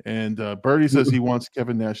 100. And Birdie says he wants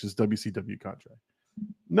Kevin Nash's WCW contract.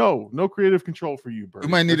 No creative control for you, Birdie.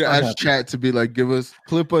 We might need That's to not ask happening. chat to be like,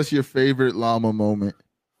 clip us your favorite llama moment,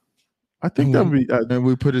 I think that would be. and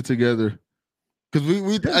we put it together.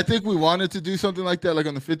 Because I think we wanted to do something like that, like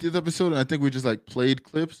on the 50th episode, and I think we just like played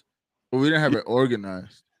clips, but we didn't have it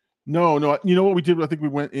organized. No. You know what we did? I think we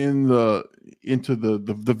went into the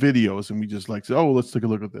videos, and we just like said, "Oh, let's take a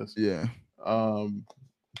look at this." Yeah.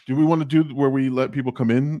 Do we want to do where we let people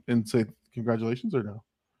come in and say congratulations or no?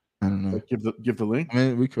 I don't know. Like give the link. I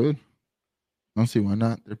mean, we could. I don't see why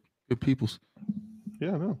not. They're good peoples.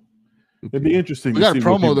 Yeah, no. Good It'd be people. interesting. We to got to see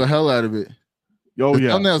what promo people- the hell out of it. Oh The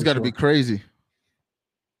yeah, thumbnail's for got to sure. be crazy.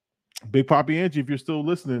 Big Poppy Angie, if you're still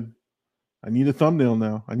listening, I need a thumbnail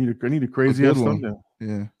now. I need a crazy good ass one. thumbnail.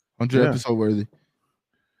 Yeah. 100 Yeah. episode worthy.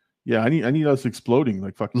 Yeah, I need us exploding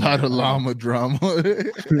like A fucking. lot of llama drama.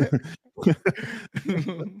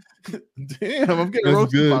 Damn, I'm getting That's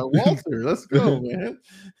roasted good. by Walter. Let's go, man.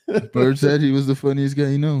 Bird said he was the funniest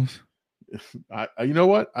guy he knows. You know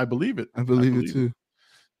what? I believe it. I believe it too.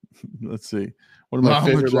 Let's see. One of my Llama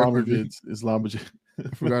favorite llama Jeopardy. vids is llama.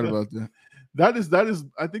 I forgot about that. That is.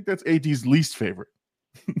 I think that's AD's least favorite.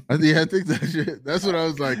 I think that's what I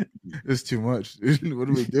was like. It's too much. What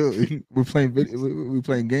do we do? We're playing we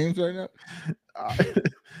playing games right now.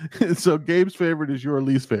 So Gabe's favorite is your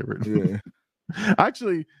least favorite. Yeah.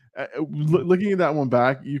 Actually, looking at that one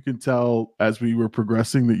back, you can tell as we were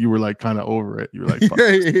progressing that you were like kind of over it. You were like, fuck.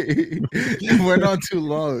 It went on too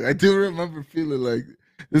long. I do remember feeling like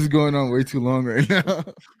this is going on way too long right now.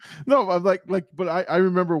 No, I'm like, but I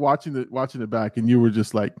remember watching it back, and you were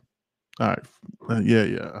just like, all right, yeah,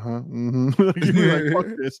 mm-hmm. You were like,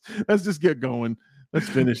 fuck this. Let's just get going. Let's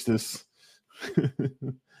finish this.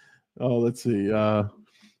 Oh, let's see.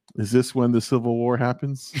 Is this when the Civil War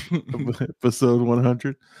happens? Episode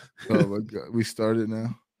 100. Oh my god, we started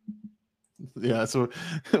now. Yeah. So,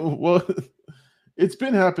 well, it's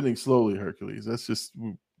been happening slowly, Hercules. That's just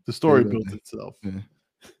the story Yeah, built itself. Yeah.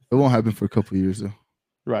 It won't happen for a couple of years though.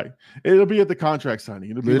 Right. It'll be at the contract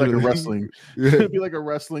signing. It'll be like a Literally. wrestling. Yeah. It'll be like a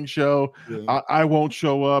wrestling show. Yeah. I won't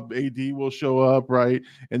show up. AD will show up, right?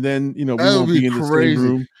 And then we That'll won't be be in the crazy. same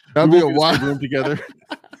room. That'd We be a won't in the same wild room together.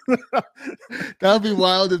 That'd be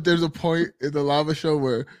wild if there's a point in the lava show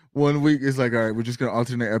where 1 week is like, all right, we're just gonna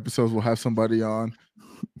alternate episodes. We'll have somebody on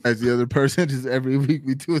as the other person. Just every week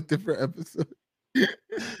we do a different episode.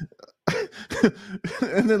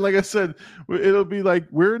 And then, like I said, it'll be like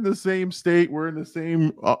we're in the same state, we're in the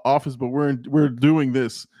same office, but we're doing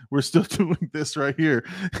this. We're still doing this right here.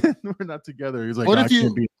 We're not together. He's like, What I if you,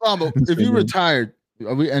 can't be. Mama, if you retired,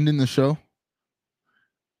 are we ending the show?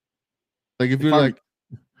 Like if you're I like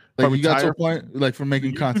you got to a retire point like from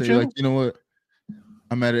making YouTube content, you're like, channel? you know what?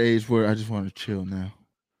 I'm at an age where I just want to chill now.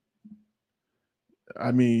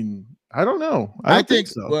 I mean, I don't know. I don't think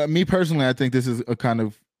so. well, me personally, I think this is a kind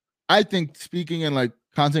of, I think speaking and like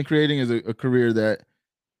content creating is a career that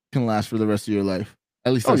can last for the rest of your life.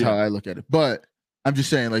 At least that's how I look at it. But I'm just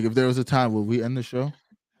saying, like, if there was a time where we end the show,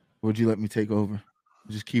 would you let me take over?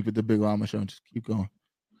 Just keep it the Big Llama Show and just keep going.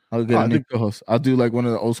 I'll get a new co-host. I'll do like one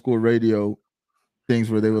of the old school radio things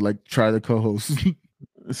where they would like try the co-host.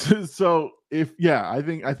 So I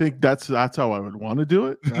think that's how I would want to do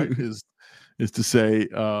it, right? is to say,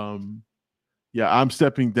 I'm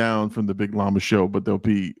stepping down from the Big Llama Show, but there'll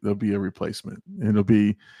be a replacement. And it'll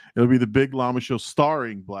be the Big Llama Show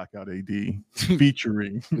starring Blackout AD,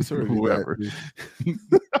 featuring whoever.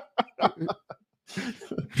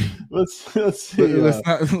 Let's see.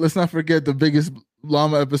 Let's not forget the biggest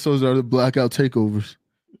llama episodes are the blackout takeovers.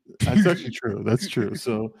 That's actually true. That's true.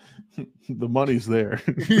 So the money's there.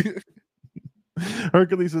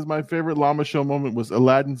 Hercules says my favorite llama show moment was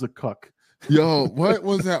Aladdin's a cuck. Yo, what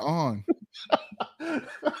was that on?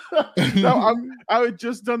 No, I had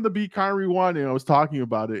just done the Be Kind Rewind and I was talking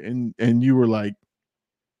about it, and you were like,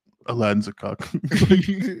 Aladdin's a cuck.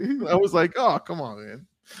 I was like, oh, come on, man.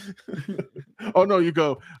 Oh no, you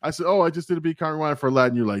go. I said, oh, I just did a Be Kind Rewind for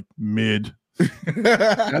Aladdin. You're like, mid.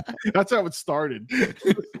 That's how it started.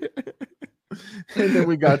 And then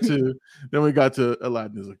we got to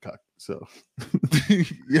Aladdin is a cuck. So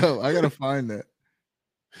yo, I gotta find that.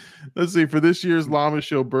 Let's see. For this year's Llama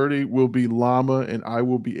Show, Birdie will be Llama and I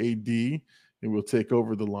will be AD, and we'll take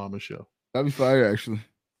over the Llama Show. That'd be fire, actually.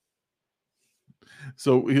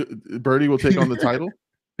 So Birdie will take on the title.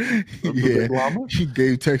 Yeah, Llama?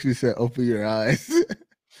 Gabe texted said, "Open your eyes."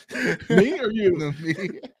 Me or you? No, me.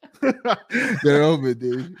 They're open,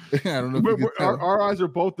 dude. I don't know. If Our eyes are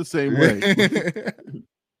both the same way.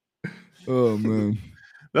 Oh man.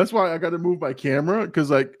 That's why I got to move my camera because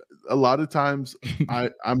like a lot of times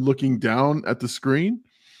I'm looking down at the screen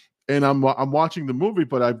and I'm watching the movie,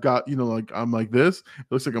 but I've got like I'm like this. It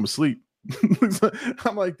looks like I'm asleep.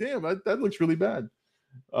 I'm like, damn, that looks really bad.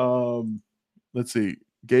 Let's see.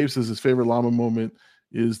 Gabe says his favorite llama moment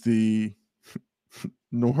is the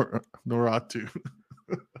Noratu.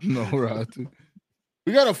 Noratu.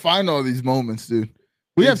 We gotta find all these moments, dude.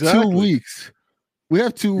 We have 2 weeks. We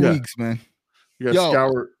have 2 weeks, man. You got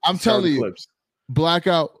scour. I'm telling you, clips.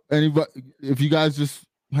 Blackout. Anybody, if you guys just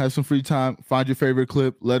have some free time, find your favorite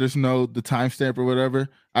clip. Let us know the timestamp or whatever.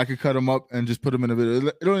 I could cut them up and just put them in a video.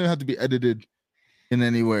 It don't even have to be edited in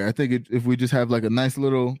any way. I think if we just have like a nice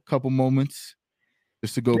little couple moments,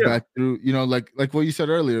 just to go back through, like what you said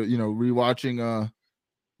earlier, rewatching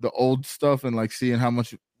the old stuff and like seeing how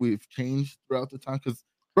much we've changed throughout the time. Because,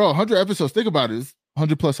 bro, 100 episodes. Think about it. It's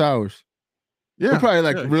 100 plus hours. Yeah, we're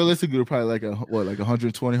probably realistically, we're probably like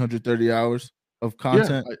 120, 130 hours of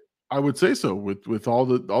content. Yeah, I would say so. With all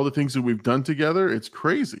the things that we've done together, it's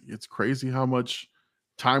crazy. It's crazy how much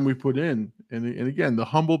time we put in. And again, the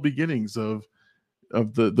humble beginnings of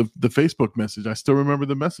the Facebook message. I still remember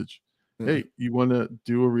the message. Hey, you want to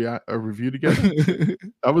do a review together?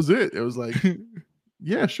 That was it. It was like,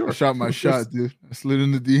 yeah, sure. I shot my shot, dude. I slid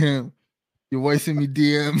in the DM. You're wasting me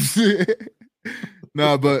DMs.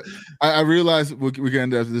 No, but I realized we can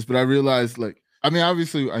end after this, but I realized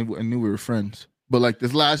obviously I knew we were friends, but like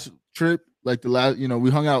this last trip, like we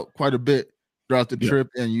hung out quite a bit throughout the trip,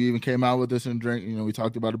 and you even came out with us and drank, we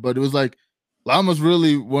talked about it, but it was like Llama's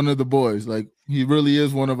really one of the boys. Like he really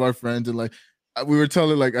is one of our friends, and like we were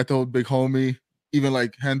telling, like I told big homie, even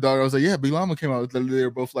like Hen Dog, I was like, yeah, Big Llama came out. They were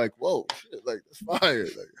both like, whoa, shit, like that's fire,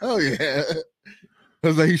 like hell yeah. I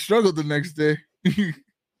was like, he struggled the next day.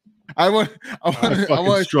 I wanted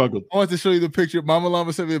to show you the picture. Mama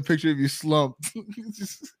Llama sent me a picture of you slumped.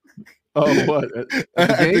 Oh, what?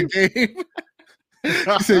 At the game?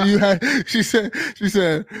 She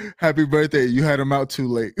said, happy birthday. You had him out too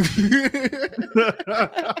late.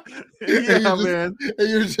 Yeah, man. And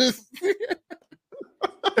you're just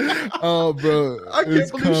oh, bro. I can't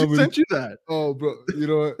believe she sent you that. Oh, bro. You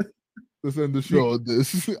know what? Let's end the show on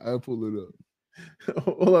this. I'll pull it up.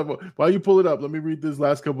 Hold on. While you pull it up, let me read this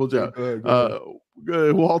last couple of jobs. Go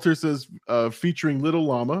ahead. Walter says, featuring Little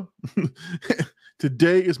Llama.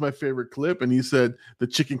 Today is my favorite clip, and he said the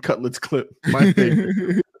chicken cutlets clip. My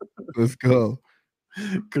favorite. Let's go.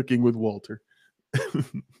 Cooking with Walter.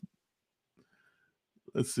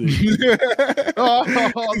 Let's see. Oh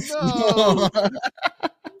no!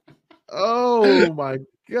 Oh my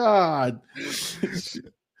God!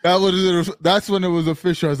 That's when it was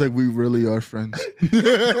official. I was like, we really are friends.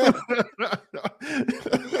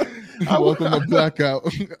 Welcome to Blackout.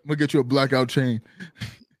 I'm gonna get you a blackout chain.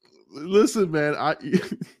 Listen, man, you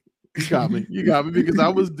got me. You got me because I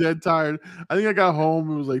was dead tired. I think I got home.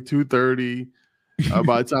 It was like 2:30.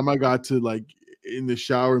 By the time I got to like in the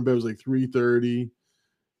shower in bed, it was like 3:30,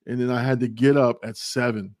 and then I had to get up at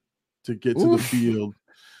 7 to get to the field.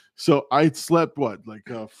 So I slept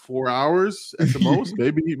 4 hours at the most,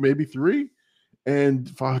 maybe 3. And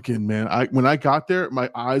fucking man, when I got there, my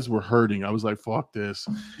eyes were hurting. I was like, fuck this.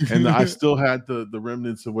 And I still had the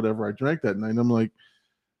remnants of whatever I drank that night. And I'm like,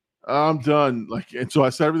 I'm done. Like, and so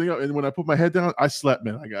I set everything up. And when I put my head down, I slept,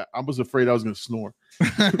 man. I was afraid I was gonna snore.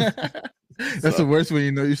 That's the worst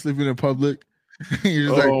when you're sleeping in public.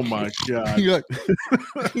 Oh my God. You're like,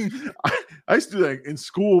 I used to do that in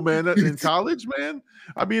school, man. In college, man.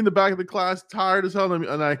 I'd be in the back of the class, tired as hell,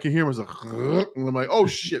 and I can hear myself, and I'm like, oh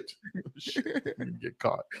shit. Get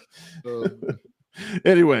caught.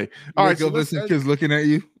 Anyway, all right. So listen, kids looking at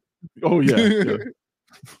you. Oh yeah.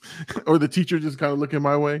 Or the teacher just kind of looking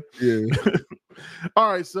my way. Yeah.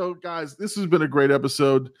 All right, so guys, this has been a great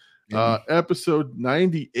episode. Episode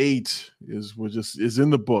 98 is in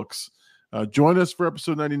the books. Join us for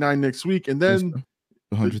episode 99 next week, and then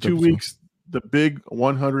the 2 weeks, the big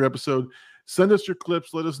 100 episode. Send us your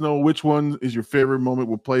clips. Let us know which one is your favorite moment.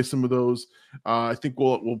 We'll play some of those. I think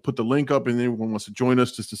we'll put the link up, and anyone wants to join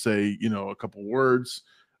us just to say a couple words.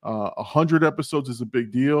 100 episodes is a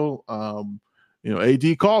big deal.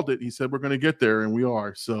 AD called it. He said we're going to get there, and we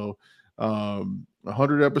are. So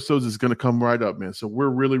 100 episodes is going to come right up, man. So we're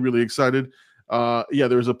really, really excited.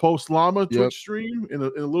 There's a post Llama Twitch stream in a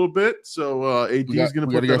little bit. So AD is going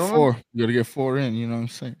to put that on. You got to get 4 in. You know what I'm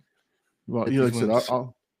saying? Well, like I said,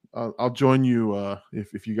 I'll join you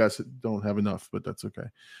if you guys don't have enough, but that's okay.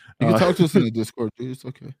 You can talk to us in the Discord, dude. It's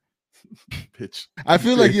okay. Bitch. I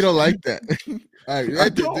feel like you don't like that. All right, I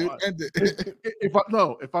end it, don't. dude. End it.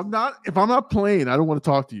 If I'm not playing, I don't want to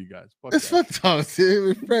talk to you guys. Fuck It's that. fucked up.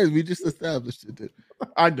 We're friends. We just established it, dude.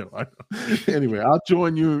 I know. Anyway, I'll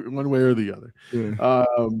join you one way or the other. Yeah.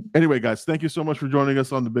 Anyway, guys, thank you so much for joining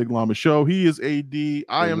us on the Big Llama Show. He is AD.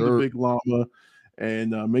 I am the Big Llama.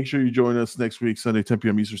 And make sure you join us next week, Sunday, 10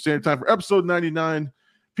 p.m. Eastern Standard Time for episode 99.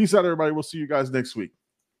 Peace out, everybody. We'll see you guys next week.